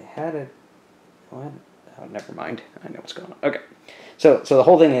 I had it. What? Oh, never mind. I know what's going on. Okay. So the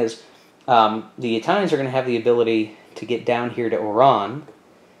whole thing is, the Italians are going to have the ability to get down here to Oran.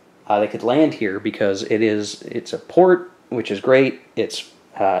 They could land here because it's a port, which is great. It's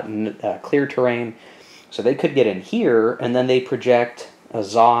clear terrain, so they could get in here, and then they project a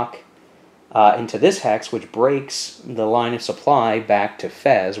ZOC into this hex, which breaks the line of supply back to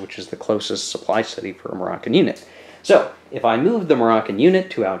Fez, which is the closest supply city for a Moroccan unit. So if I move the Moroccan unit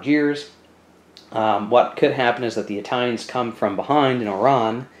to Algiers, what could happen is that the Italians come from behind in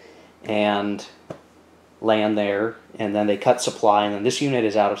Oran and land there, and then they cut supply, and then this unit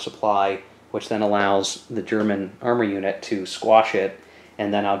is out of supply, which then allows the German armor unit to squash it,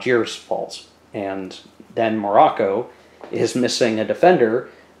 and then Algiers falls. And then Morocco is missing a defender,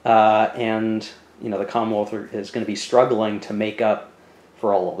 and the Commonwealth is going to be struggling to make up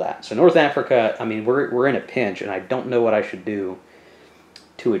for all of that. So North Africa, I mean, we're in a pinch, and I don't know what I should do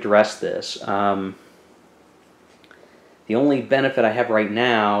to address this. The only benefit I have right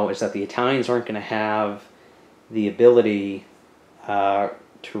now is that the Italians aren't going to have the ability to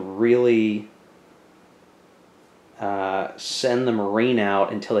really send the Marine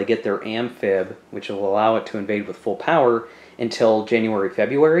out until they get their amphib, which will allow it to invade with full power until January,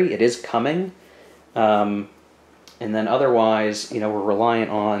 February. It is coming. And then otherwise, we're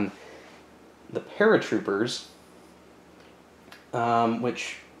reliant on the paratroopers,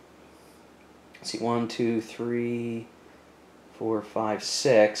 which, let's see, 1, 2, 3, 4, 5,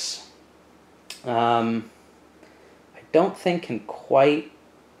 6. I don't think can quite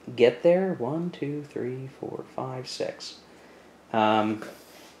get there. 1, 2, 3, 4, 5, 6.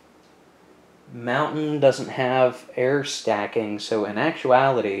 Mountain doesn't have air stacking, so in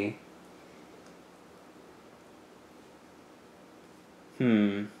actuality,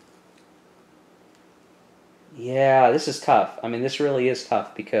 yeah, this is tough. I mean, this really is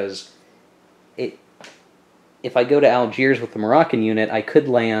tough because if I go to Algiers with the Moroccan unit, I could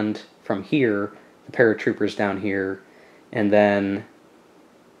land from here, the paratroopers down here, and then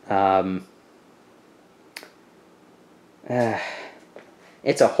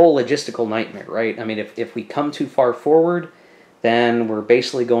it's a whole logistical nightmare, right? I mean, if we come too far forward, then we're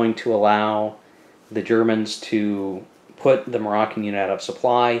basically going to allow the Germans to put the Moroccan unit out of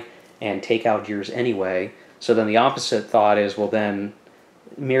supply and take Algiers anyway. So then the opposite thought is, well, then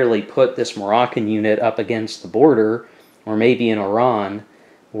merely put this Moroccan unit up against the border, or maybe in Oran,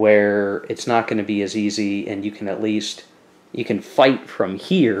 where it's not going to be as easy, and you can fight from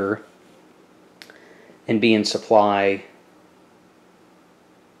here and be in supply.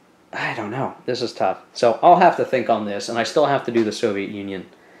 I don't know. This is tough. So I'll have to think on this, and I still have to do the Soviet Union.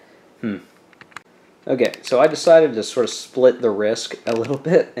 Okay, so I decided to sort of split the risk a little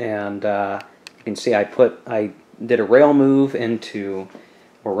bit, and you can see I did a rail move into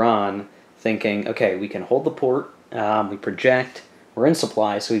Oran, thinking, okay, we can hold the port, we project, we're in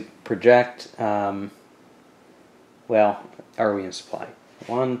supply, so we project, well, are we in supply?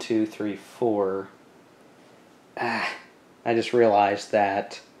 1, 2, 3, 4. I just realized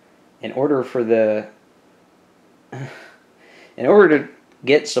that in order to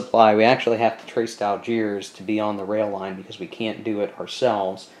get supply, we actually have to trace to Algiers to be on the rail line because we can't do it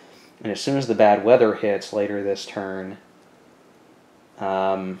ourselves. And as soon as the bad weather hits later this turn,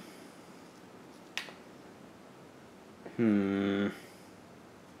 1, 2,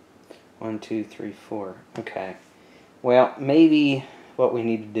 3, 4. Okay. Well, maybe what we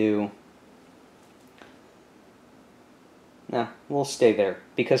need to do... No, we'll stay there.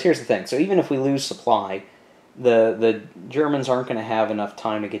 Because here's the thing. So even if we lose supply, the Germans aren't going to have enough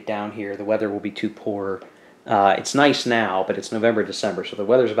time to get down here. The weather will be too poor. It's nice now, but it's November, December, so the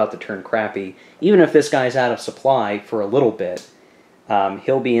weather's about to turn crappy. Even if this guy's out of supply for a little bit,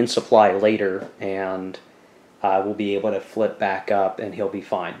 he'll be in supply later, and we'll be able to flip back up, and he'll be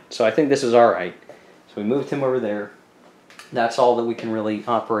fine. So I think this is all right. So we moved him over there. That's all that we can really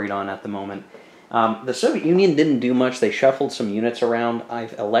operate on at the moment. The Soviet Union didn't do much. They shuffled some units around.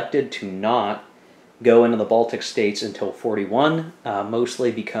 I've elected to not go into the Baltic states until 41,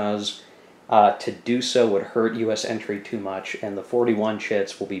 mostly because to do so would hurt U.S. entry too much, and the 41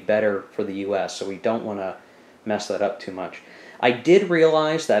 chits will be better for the U.S., so we don't want to mess that up too much. I did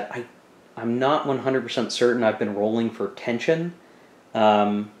realize that I'm not 100% certain I've been rolling for tension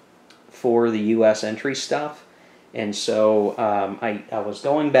for the U.S. entry stuff. And so I was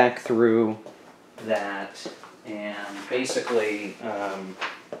going back through that, and basically,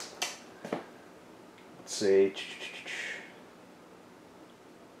 let's see.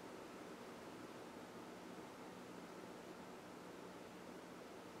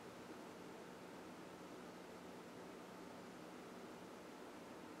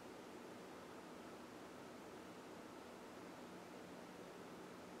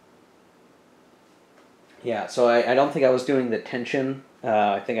 Yeah, so I don't think I was doing the tension.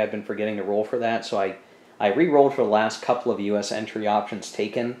 I think I've been forgetting to roll for that. So I re-rolled for the last couple of U.S. entry options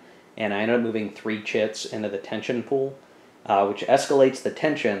taken, and I ended up moving 3 chits into the tension pool, which escalates the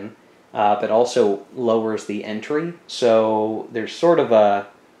tension, but also lowers the entry. So there's sort of a,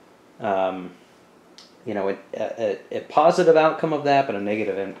 a positive outcome of that, but a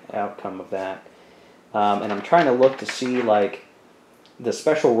negative outcome of that. And I'm trying to look to see, like, the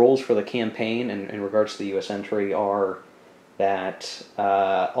special rules for the campaign in regards to the U.S. entry are that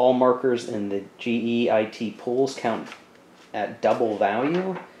all markers in the GEIT pools count at double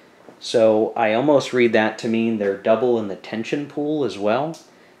value. So I almost read that to mean they're double in the tension pool as well.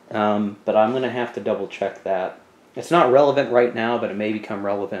 But I'm going to have to double check that. It's not relevant right now, but it may become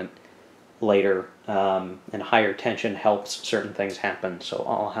relevant later. And higher tension helps certain things happen. So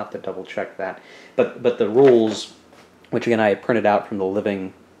I'll have to double check that. But the rules, which again I had printed out from the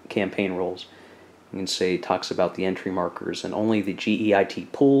living campaign rules, you can see it talks about the entry markers, and only the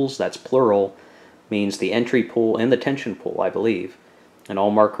GEIT pools, that's plural, means the entry pool and the tension pool, I believe, and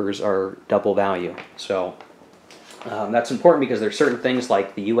all markers are double value. So that's important because there's certain things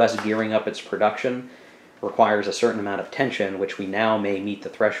like the U.S. gearing up its production requires a certain amount of tension, which we now may meet the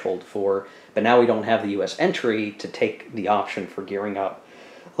threshold for, but now we don't have the U.S. entry to take the option for gearing up,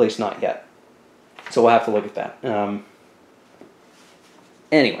 at least not yet. So we'll have to look at that.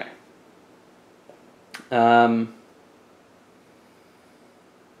 Anyway.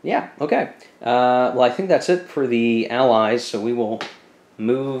 Yeah, okay. Well, I think that's it for the allies, so we will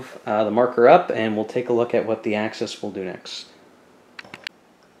move the marker up, and we'll take a look at what the Axis will do next.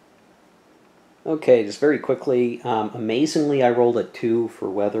 Okay, just very quickly, amazingly I rolled a 2 for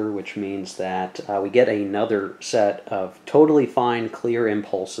weather, which means that we get another set of totally fine, clear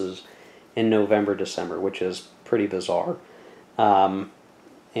impulses in November, December, which is pretty bizarre.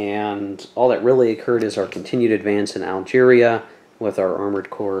 And all that really occurred is our continued advance in Algeria with our armored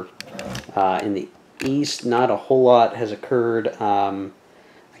corps. In the east, not a whole lot has occurred. I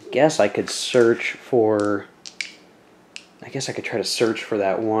guess I could search for... I guess I could try to search for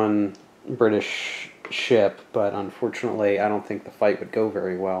that one British ship, but unfortunately I don't think the fight would go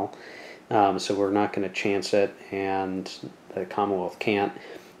very well. So we're not going to chance it, and the Commonwealth can't.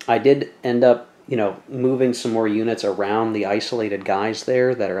 I did end up moving some more units around the isolated guys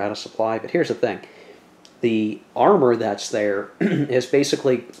there that are out of supply. But here's the thing. The armor that's there is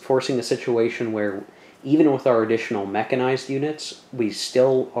basically forcing a situation where even with our additional mechanized units, we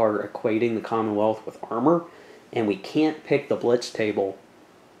still are equating the Commonwealth with armor, and we can't pick the blitz table,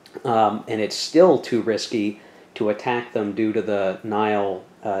 and it's still too risky to attack them due to the Nile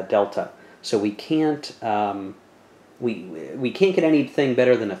Delta. So we can't... We can't get anything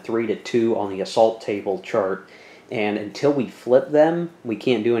better than a 3-2 on the assault table chart, and until we flip them, we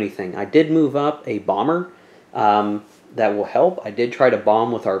can't do anything. I did move up a bomber that will help. I did try to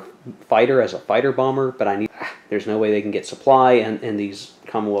bomb with our fighter as a fighter bomber, but there's no way they can get supply, and these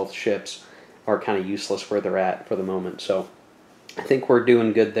Commonwealth ships are kind of useless where they're at for the moment. So I think we're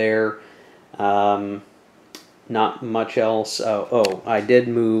doing good there. Not much else. I did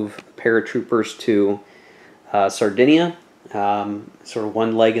move paratroopers to Sardinia, sort of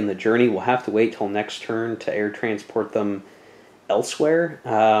one leg in the journey. We'll have to wait till next turn to air transport them elsewhere,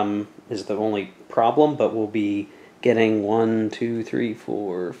 is the only problem, but we'll be getting 1, 2, 3,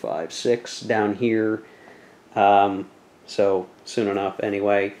 4, 5, 6 down here, so soon enough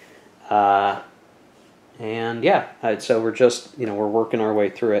anyway. And yeah, so we're just, we're working our way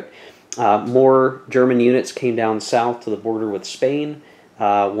through it. More German units came down south to the border with Spain.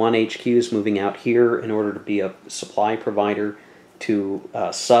 One HQ is moving out here in order to be a supply provider to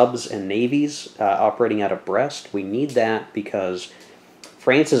subs and navies operating out of Brest. We need that because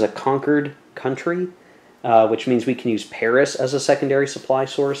France is a conquered country, which means we can use Paris as a secondary supply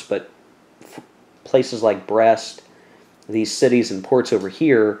source, but places like Brest, these cities and ports over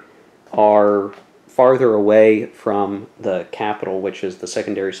here, are farther away from the capital, which is the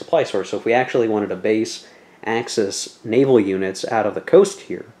secondary supply source. So if we actually wanted to base Axis naval units out of the coast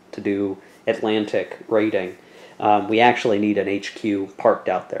here to do Atlantic raiding, we actually need an HQ parked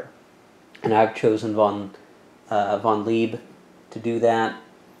out there. And I've chosen von Lieb to do that.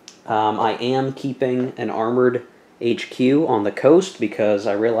 I am keeping an armored HQ on the coast because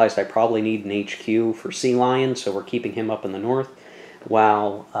I realized I probably need an HQ for Sea Lion, so we're keeping him up in the north,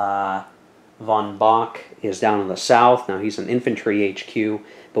 while von Bach is down in the south. Now he's an infantry HQ,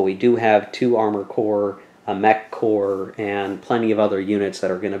 but we do have 2 armor corps, a mech corps, and plenty of other units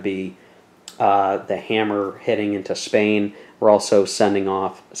that are going to be the hammer heading into Spain. We're also sending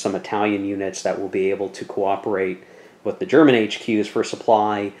off some Italian units that will be able to cooperate with the German HQs for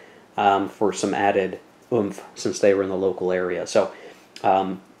supply, for some added oomph since they were in the local area. So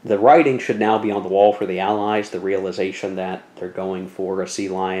the writing should now be on the wall for the Allies, the realization that they're going for a Sea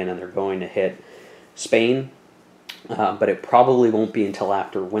Lion and they're going to hit Spain. But it probably won't be until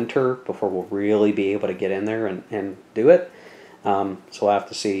after winter before we'll really be able to get in there and do it. So we'll have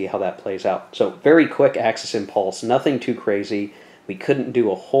to see how that plays out. So very quick Axis Impulse, nothing too crazy. We couldn't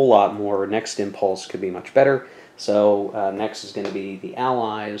do a whole lot more. Next Impulse could be much better. So next is going to be the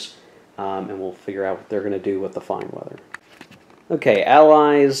Allies, and we'll figure out what they're going to do with the fine weather. Okay,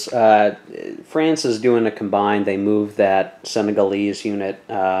 Allies, France is doing a combined. They moved that Senegalese unit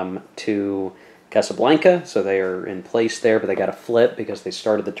to Casablanca, so they are in place there, but they got to flip because they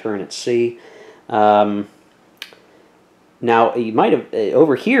started the turn at sea. Now, you might have,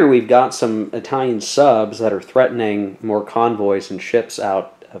 over here we've got some Italian subs that are threatening more convoys and ships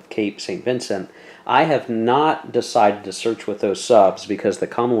out of Cape St. Vincent. I have not decided to search with those subs because the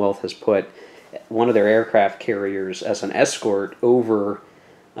Commonwealth has put one of their aircraft carriers as an escort over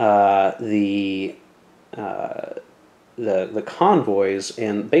the convoys.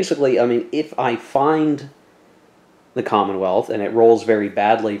 And basically, I mean, if I find the Commonwealth and it rolls very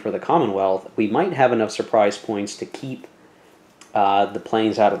badly for the Commonwealth, we might have enough surprise points to keep the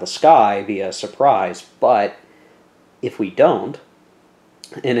planes out of the sky via surprise. But if we don't,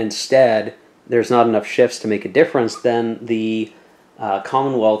 and instead there's not enough shifts to make a difference, then the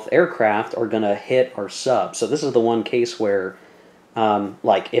Commonwealth aircraft are going to hit our sub. So this is the one case where,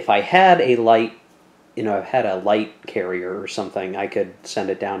 like, if I had a light, light carrier or something, I could send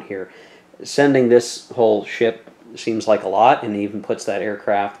it down here. Sending this whole ship seems like a lot, and even puts that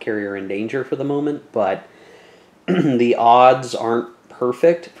aircraft carrier in danger for the moment, but the odds aren't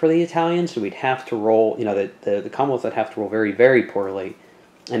perfect for the Italians, so we'd have to roll, the Commonwealth would have to roll very, very poorly.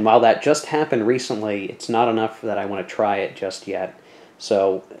 And while that just happened recently, it's not enough that I want to try it just yet.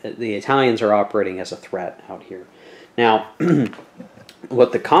 So the Italians are operating as a threat out here. Now,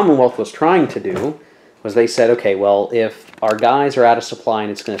 what the Commonwealth was trying to do was they said, okay, well, if our guys are out of supply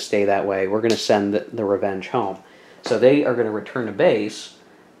and it's going to stay that way, we're going to send the Revenge home. So they are going to return to base.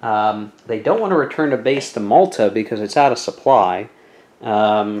 They don't want to return to base to Malta because it's out of supply,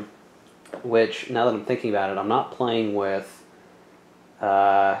 which, now that I'm thinking about it, I'm not playing with...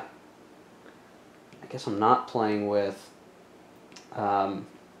 I guess I'm not playing with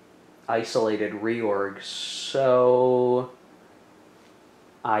isolated reorg, so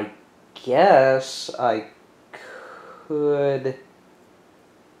I guess I could...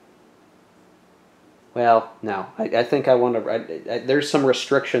 Well, no. I think I want to... there's some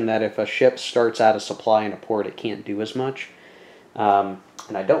restriction that if a ship starts out of supply in a port, it can't do as much. And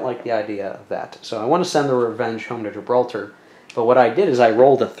I don't like the idea of that. So I want to send the Revenge home to Gibraltar. But what I did is I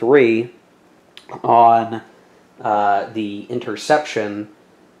rolled a 3 on the interception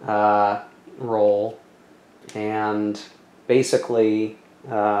roll, and basically,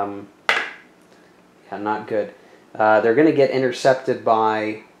 yeah, not good. They're going to get intercepted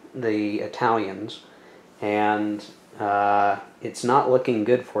by the Italians, and it's not looking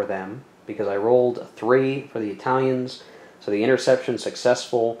good for them because I rolled a 3 for the Italians, so the interception's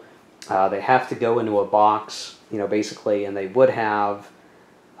successful. They have to go into a box, basically, and they would have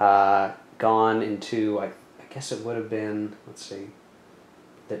gone into, I guess it would have been, let's see,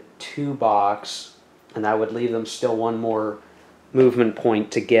 the 2 box, and that would leave them still one more movement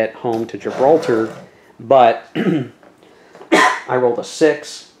point to get home to Gibraltar, but I rolled a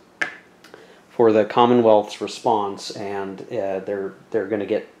 6 for the Commonwealth's response, and they're going to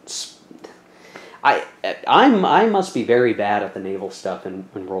get... I must be very bad at the naval stuff in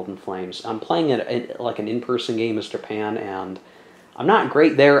World in Flames. I'm playing it like an in-person game as Japan, and I'm not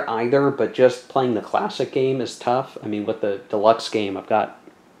great there either, but just playing the classic game is tough. I mean, with the deluxe game, I've got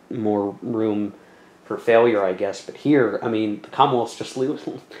more room for failure, I guess. But here, I mean, the Commonwealth's just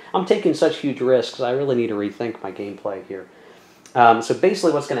losing. I'm taking such huge risks. I really need to rethink my gameplay here. So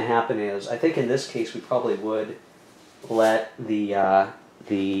basically what's going to happen is, I think in this case we probably would let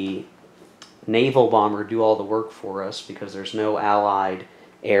the naval bomber do all the work for us because there's no allied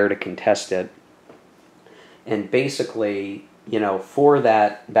air to contest it. And basically, you know, for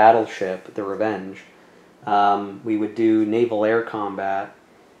that battleship, the Revenge, we would do naval air combat.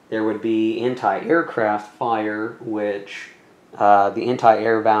 There would be anti-aircraft fire, which the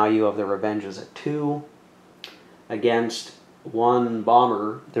anti-air value of the Revenge is at 2. Against one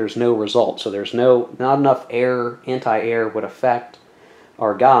bomber, there's no result. So there's not enough anti-air would affect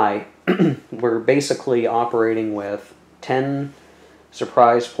our guy. We're basically operating with 10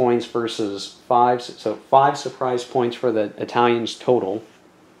 surprise points versus 5. So 5 surprise points for the Italians total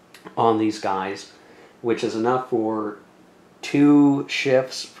on these guys, which is enough for 2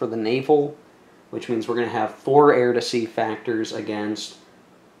 shifts for the naval, which means we're going to have 4 air-to-sea factors against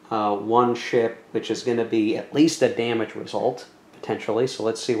 1 ship, which is going to be at least a damage result, potentially. So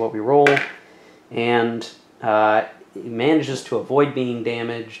let's see what we roll. And it manages to avoid being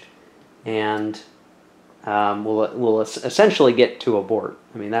damaged, and we'll essentially get to abort.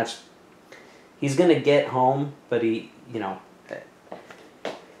 I mean, he's going to get home, but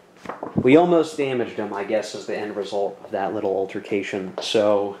we almost damaged him, I guess, is the end result of that little altercation.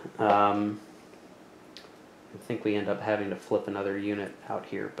 So I think we end up having to flip another unit out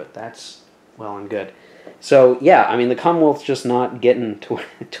here, but that's well and good. So yeah, I mean, the Commonwealth's just not getting to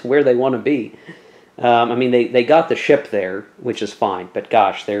where they want to be. I mean, they got the ship there, which is fine, but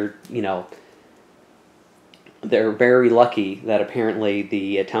gosh, they're very lucky that apparently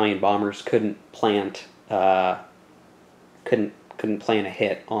the Italian bombers couldn't plant a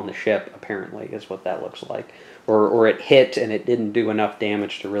hit on the ship. Apparently, is what that looks like, or it hit and it didn't do enough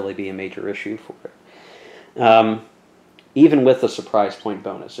damage to really be a major issue for it. Even with the surprise point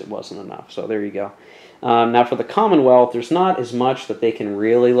bonus, it wasn't enough. So there you go. Now for the Commonwealth, there's not as much that they can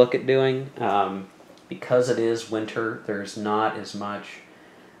really look at doing. Because it is winter, there's not as much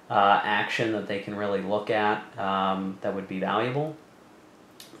action that they can really look at that would be valuable.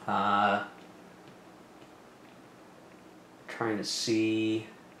 Trying to see,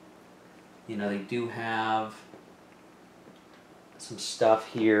 they do have some stuff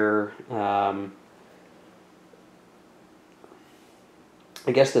here. I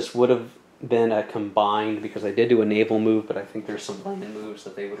guess this would have been a combined, because they did do a naval move, but I think there's some land moves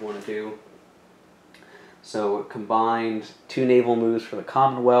that they would want to do. So combined 2 naval moves for the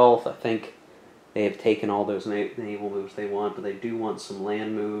Commonwealth. I think they have taken all those naval moves they want, but they do want some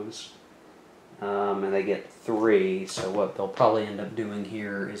land moves. And they get 3. So what they'll probably end up doing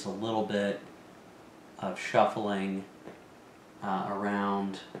here is a little bit of shuffling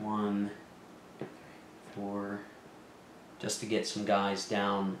around 1, 3, 4, just to get some guys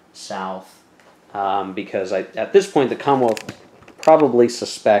down south. Because at this point, the Commonwealth probably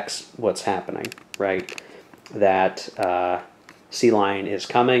suspects what's happening, right? That Sea Lion is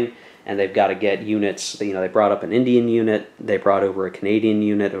coming, and they've got to get units. They brought up an Indian unit, they brought over a Canadian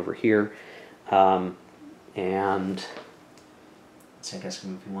unit over here, and let's see, I guess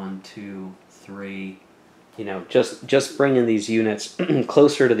move 1, 2, 3. Just bringing these units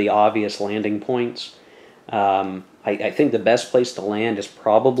closer to the obvious landing points. I think the best place to land is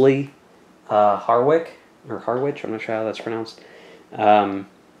probably Harwich, I'm not sure how that's pronounced.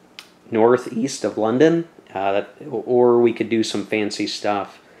 Northeast of London, or we could do some fancy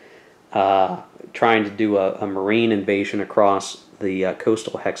stuff, trying to do a marine invasion across the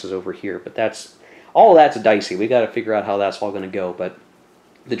coastal hexes over here. But all that's dicey. We got to figure out how that's all going to go. But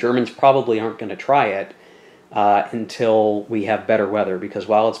the Germans probably aren't going to try it until we have better weather, because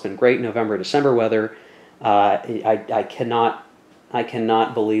while it's been great November, December weather, I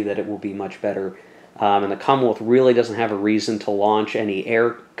cannot believe that it will be much better. And the Commonwealth really doesn't have a reason to launch any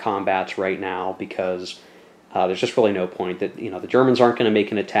air combats right now, because there's just really no point. That the Germans aren't going to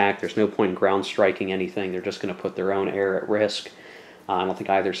make an attack. There's no point in ground striking anything. They're just going to put their own air at risk. I don't think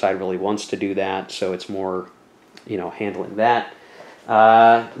either side really wants to do that, so it's more handling that.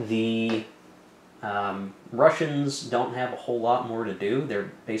 The Russians don't have a whole lot more to do.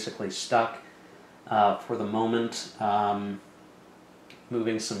 They're basically stuck for the moment.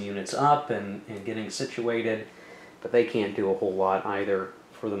 Moving some units up and getting situated, but they can't do a whole lot either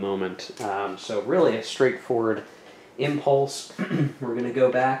for the moment. So really a straightforward impulse. We're going to go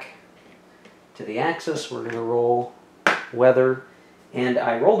back to the Axis. We're going to roll weather, and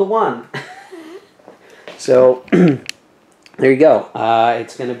I rolled a 1. So there you go.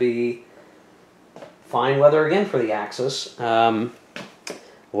 It's going to be fine weather again for the Axis.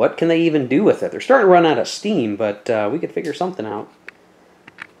 What can they even do with it? They're starting to run out of steam, but we could figure something out.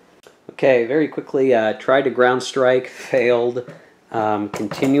 Okay, very quickly, tried to ground strike, failed.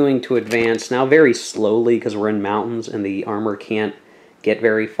 Continuing to advance, now very slowly because we're in mountains and the armor can't get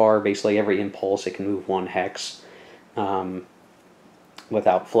very far. Basically every impulse it can move 1 hex.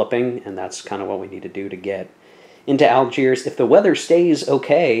 without flipping, and that's kind of what we need to do to get into Algiers. If the weather stays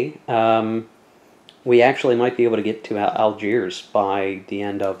okay, we actually might be able to get to Algiers by the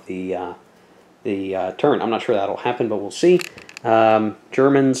end of the turn. I'm not sure that'll happen, but we'll see.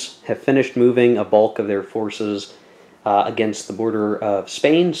 Germans have finished moving a bulk of their forces against the border of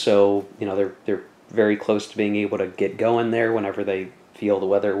Spain, so they're very close to being able to get going there whenever they feel the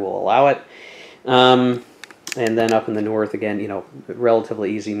weather will allow it. And then up in the north, again,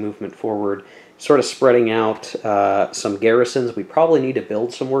 relatively easy movement forward, sort of spreading out some garrisons. We probably need to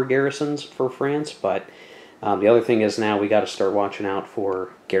build some more garrisons for France, but the other thing is now we got to start watching out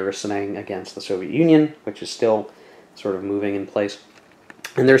for garrisoning against the Soviet Union, which is still sort of moving in place.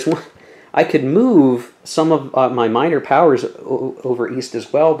 And there's one, I could move some of my minor powers over east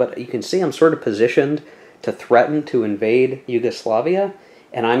as well, but you can see I'm sort of positioned to threaten to invade Yugoslavia,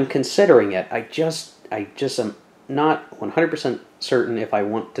 and I'm considering it. I just am not 100% certain if I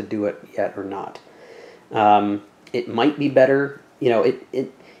want to do it yet or not. It might be better,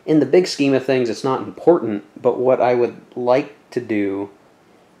 in the big scheme of things, it's not important, but what I would like to do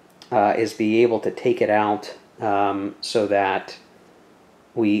is be able to take it out so that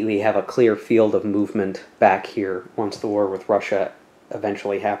we have a clear field of movement back here once the war with Russia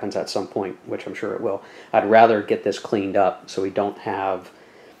eventually happens at some point, which I'm sure it will. I'd rather get this cleaned up so we don't have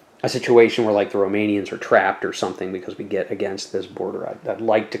a situation where like the Romanians are trapped or something because we get against this border. I'd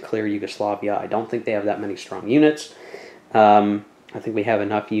like to clear Yugoslavia. I don't think they have that many strong units. I think we have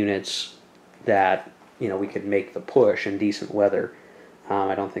enough units that we could make the push in decent weather.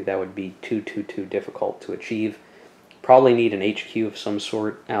 I don't think that would be too difficult to achieve. Probably need an HQ of some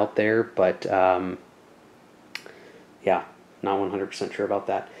sort out there, but yeah, not 100% sure about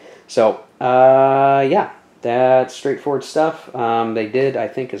that. So yeah, that's straightforward stuff. They did, I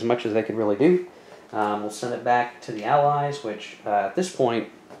think, as much as they could really do. We'll send it back to the Allies, which at this point,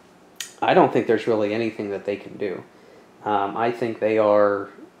 I don't think there's really anything that they can do. I think they are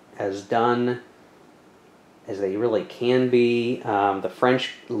as done as they really can be. The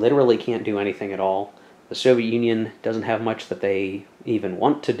French literally can't do anything at all. The Soviet Union doesn't have much that they even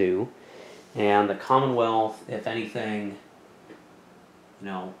want to do. And the Commonwealth, if anything,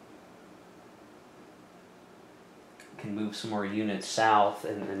 can move some more units south,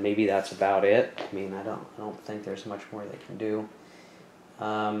 and maybe that's about it. I mean, I don't think there's much more they can do.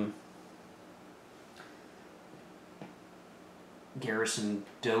 Garrison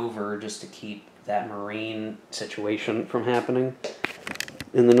Dover just to keep that marine situation from happening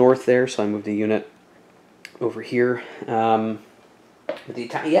in the north there, so I moved the unit over here. But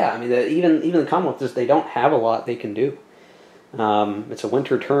yeah, I mean, even the Commonwealth, they don't have a lot they can do. It's a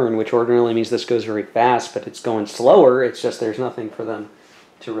winter turn, which ordinarily means this goes very fast, but it's going slower. It's just there's nothing for them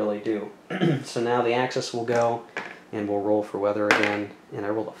to really do. So now the Axis will go, and we'll roll for weather again. And I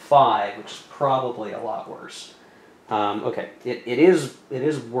rolled a 5, which is probably a lot worse. Okay, it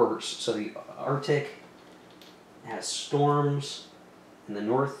is worse. So the Arctic has storms, and the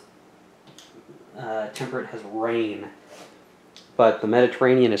North temperate has rain, but the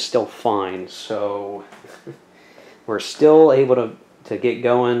Mediterranean is still fine. So we're still able to get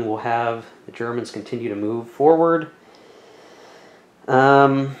going. We'll have the Germans continue to move forward.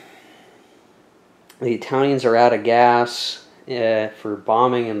 The Italians are out of gas for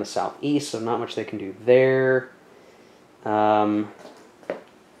bombing in the southeast, so not much they can do there.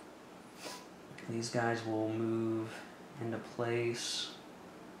 These guys will move into place.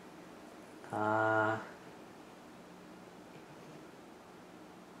 Not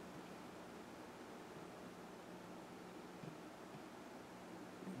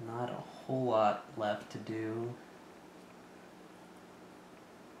a whole lot left to do.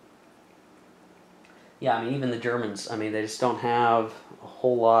 Yeah, I mean, even the Germans, I mean, they just don't have a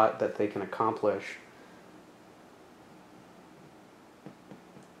whole lot that they can accomplish.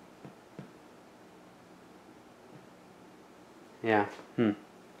 Yeah.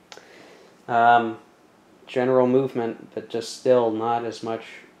 General movement, but just still not as much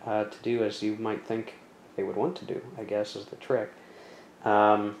to do as you might think they would want to do, I guess, is the trick.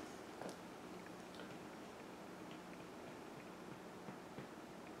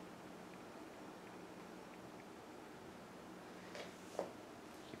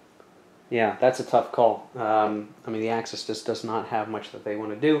 Yeah, that's a tough call. I mean, the Axis just does not have much that they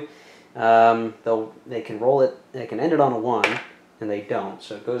want to do. They can roll it, they can end it on a 1, and they don't.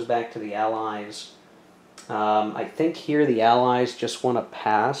 So it goes back to the Allies. I think here the Allies just want to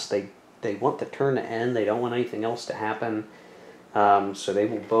pass. They want the turn to end. They don't want anything else to happen. So they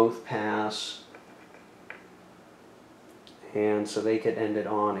will both pass. And so they could end it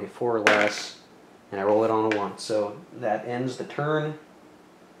on a 4 or less, and I roll it on a 1. So that ends the turn.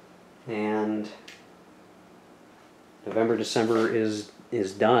 and November, December is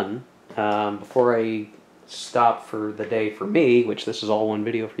done. Before I stop for the day for me, which this is all one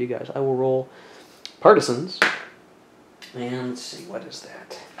video for you guys, I will roll Partisans. And let's see, what is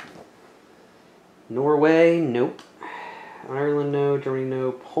that? Norway, nope. Ireland, no. Germany,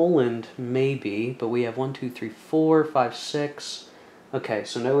 no. Poland, maybe. But we have 1, 2, 3, 4, 5, 6. Okay,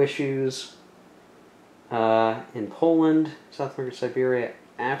 so no issues in Poland, South America, Siberia,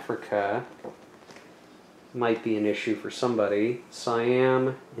 Africa. Might be an issue for somebody.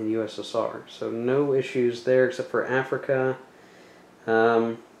 Siam and USSR. So no issues there except for Africa.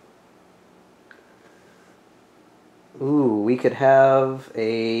 Ooh, we could have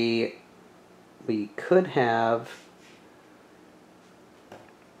a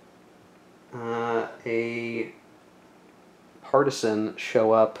partisan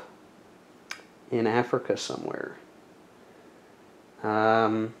show up in Africa somewhere.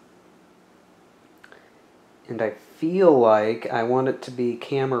 And I feel like I want it to be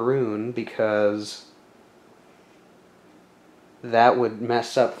Cameroon because that would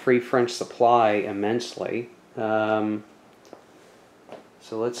mess up Free French Supply immensely. So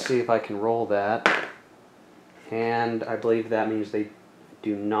let's see if I can roll that. And I believe that means they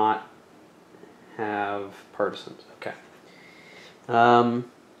do not have partisans. Okay.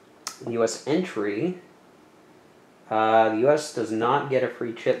 U.S. entry. The U.S. does not get a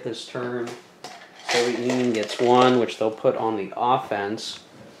free chip this turn. Soviet Union gets 1, which they'll put on the offense.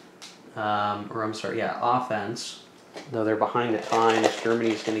 Offense. Though they're behind the times,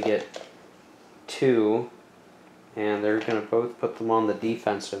 Germany's going to get 2. And they're going to both put them on the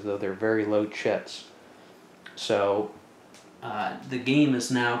defensive, though they're very low chits. So the game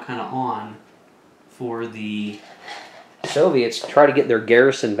is now kind of on for the Soviets to try to get their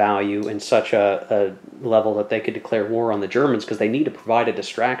garrison value in such a level that they could declare war on the Germans, because they need to provide a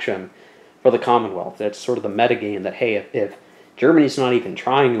distraction for the Commonwealth. That's sort of the metagame that, hey, if Germany's not even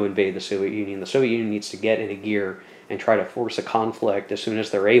trying to invade the Soviet Union needs to get into gear and try to force a conflict as soon as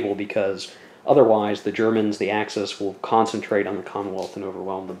they're able, because otherwise the Germans, the Axis, will concentrate on the Commonwealth and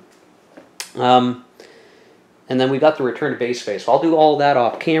overwhelm them. And then we got the return to base phase. So I'll do all of that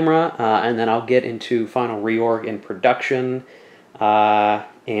off camera, and then I'll get into final reorg and production.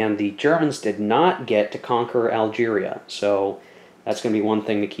 And the Germans did not get to conquer Algeria, so that's going to be one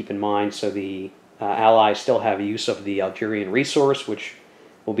thing to keep in mind. So the Allies still have use of the Algerian resource, which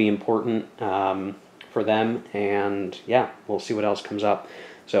will be important for them. And yeah, we'll see what else comes up.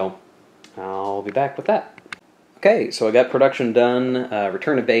 So I'll be back with that. Okay, so I got production done,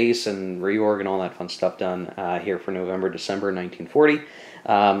 return to base and reorg and all that fun stuff done here for November, December 1940.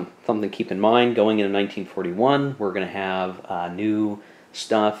 Something to keep in mind, going into 1941, we're going to have new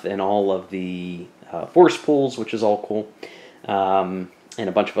stuff in all of the force pools, which is all cool. And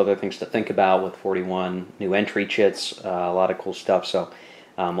a bunch of other things to think about with 41, new entry chits, a lot of cool stuff. So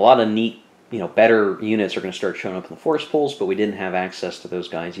a lot of neat, better units are going to start showing up in the force pools, but we didn't have access to those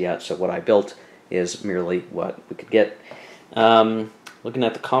guys yet. So what I built is merely what we could get. Looking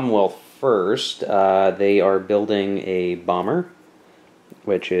at the Commonwealth first, they are building a bomber,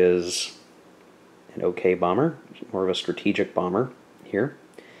 which is an okay bomber, more of a strategic bomber here.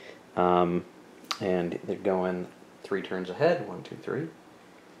 And they're going 3 turns ahead, 1, 2, 3.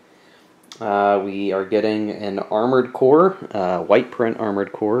 We are getting an armored core, white print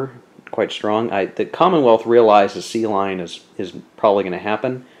armored core, quite strong. The Commonwealth realizes Sea Line is probably going to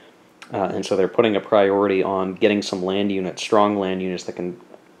happen. And so they're putting a priority on getting some land units, strong land units that can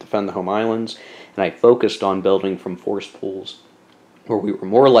defend the home islands. And I focused on building from force pools where we were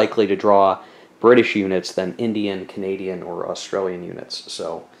more likely to draw British units than Indian, Canadian, or Australian units.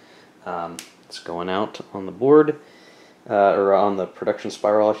 So it's going out on the board, or on the production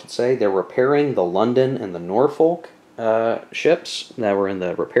spiral, I should say. They're repairing the London and the Norfolk ships that were in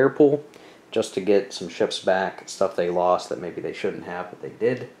the repair pool, just to get some ships back, stuff they lost that maybe they shouldn't have, but they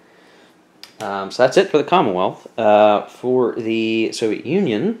did. So that's it for the Commonwealth. For the Soviet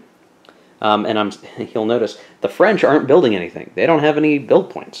Union, and you'll notice the French aren't building anything. They don't have any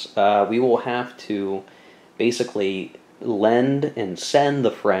build points. We will have to basically lend and send the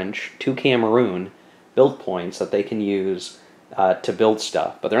French to Cameroon build points that they can use to build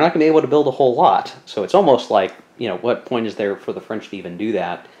stuff. But they're not going to be able to build a whole lot. So it's almost like, what point is there for the French to even do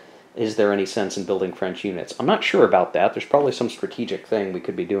that? Is there any sense in building French units? I'm not sure about that. There's probably some strategic thing we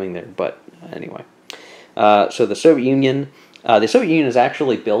could be doing there, but anyway. So the Soviet Union has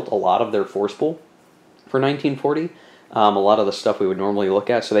actually built a lot of their force pool for 1940. A lot of the stuff we would normally look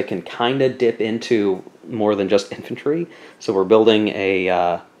at, so they can kind of dip into more than just infantry. So we're building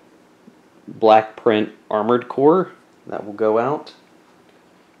a black print armored core that will go out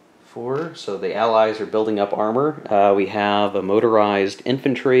 4. So the Allies are building up armor. We have a motorized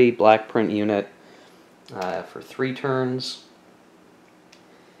infantry black print unit for 3 turns.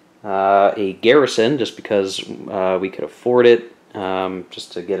 A garrison, just because we could afford it,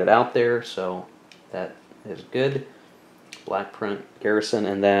 just to get it out there, so that is good. Black print garrison,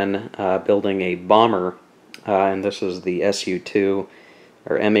 and then building a bomber, and this is the SU-2,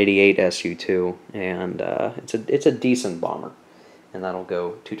 or M88 SU-2, and it's a decent bomber, and that'll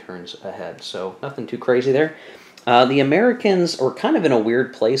go 2 turns ahead, so nothing too crazy there. The Americans are kind of in a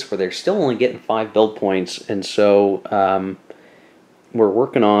weird place where they're still only getting 5 build points, and so we're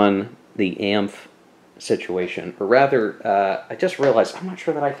working on the AMF situation, or rather, I just realized I'm not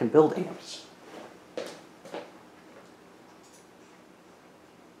sure that I can build AMFs.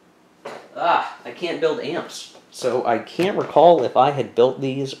 I can't build AMPs. So I can't recall if I had built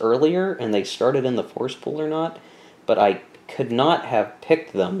these earlier and they started in the force pool or not, but I could not have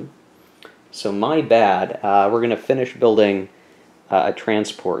picked them. So my bad. We're going to finish building a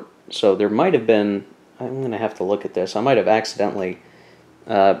transport. So there might have been, I'm going to have to look at this, I might have accidentally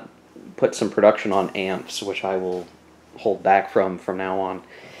put some production on AMPs, which I will hold back from now on.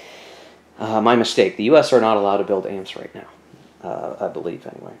 My mistake. The US are not allowed to build AMPs right now, I believe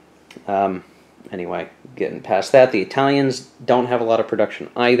anyway. Anyway, getting past that, the Italians don't have a lot of production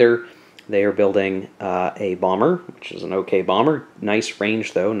either. They are building a bomber, which is an okay bomber. Nice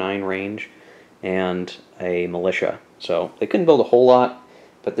range though, 9 range, and a militia. So they couldn't build a whole lot,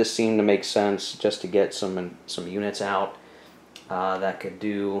 but this seemed to make sense just to get some units out that could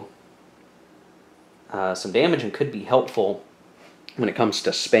do some damage and could be helpful when it comes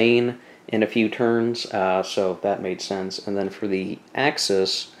to Spain in a few turns. So that made sense. And then for the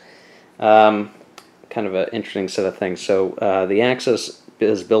Axis, kind of an interesting set of things. So the Axis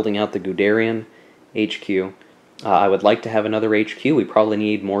is building out the Guderian HQ. I would like to have another HQ. We probably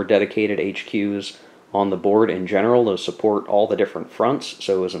need more dedicated HQs on the board in general to support all the different fronts.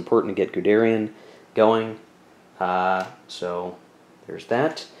 So it was important to get Guderian going. So there's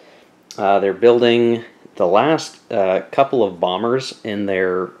that. They're building the last couple of bombers in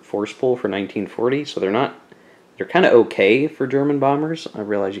their force pool for 1940. So they're kind of okay for German bombers. I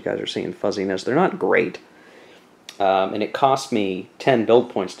realize you guys are seeing fuzziness. They're not great. And it cost me 10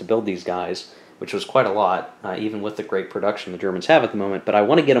 build points to build these guys, which was quite a lot, even with the great production the Germans have at the moment. But I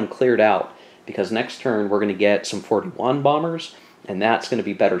want to get them cleared out, because next turn we're going to get some 41 bombers, and that's going to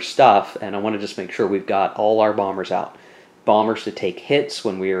be better stuff, and I want to just make sure we've got all our bombers out. Bombers to take hits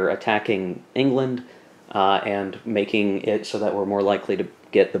when we're attacking England, and making it so that we're more likely to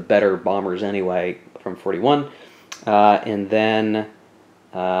get the better bombers anyway from 41. And then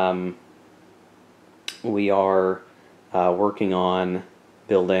we are working on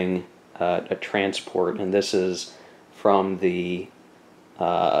building a transport, and this is from the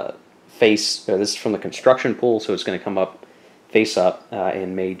this is from the construction pool, so it's going to come up face up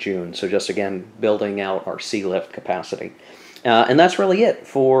in May, June. So just again building out our sea lift capacity. And that's really it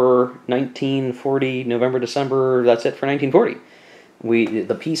for 1940, November, December. That's it for 1940.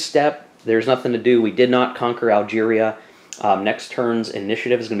 The peace step, there's nothing to do. We did not conquer Algeria. Next turn's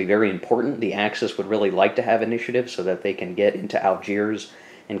initiative is going to be very important. The Axis would really like to have initiative so that they can get into Algiers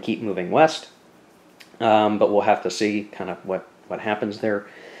and keep moving west. But we'll have to see kind of what happens there.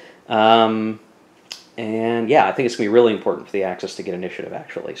 And yeah, I think it's going to be really important for the Axis to get initiative,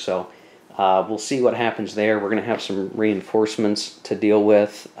 actually. So we'll see what happens there. We're going to have some reinforcements to deal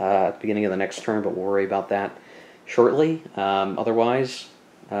with at the beginning of the next turn, but we'll worry about that shortly. Otherwise,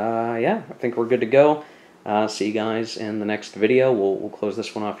 yeah, I think we're good to go. See you guys in the next video. We'll close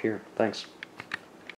this one off here. Thanks.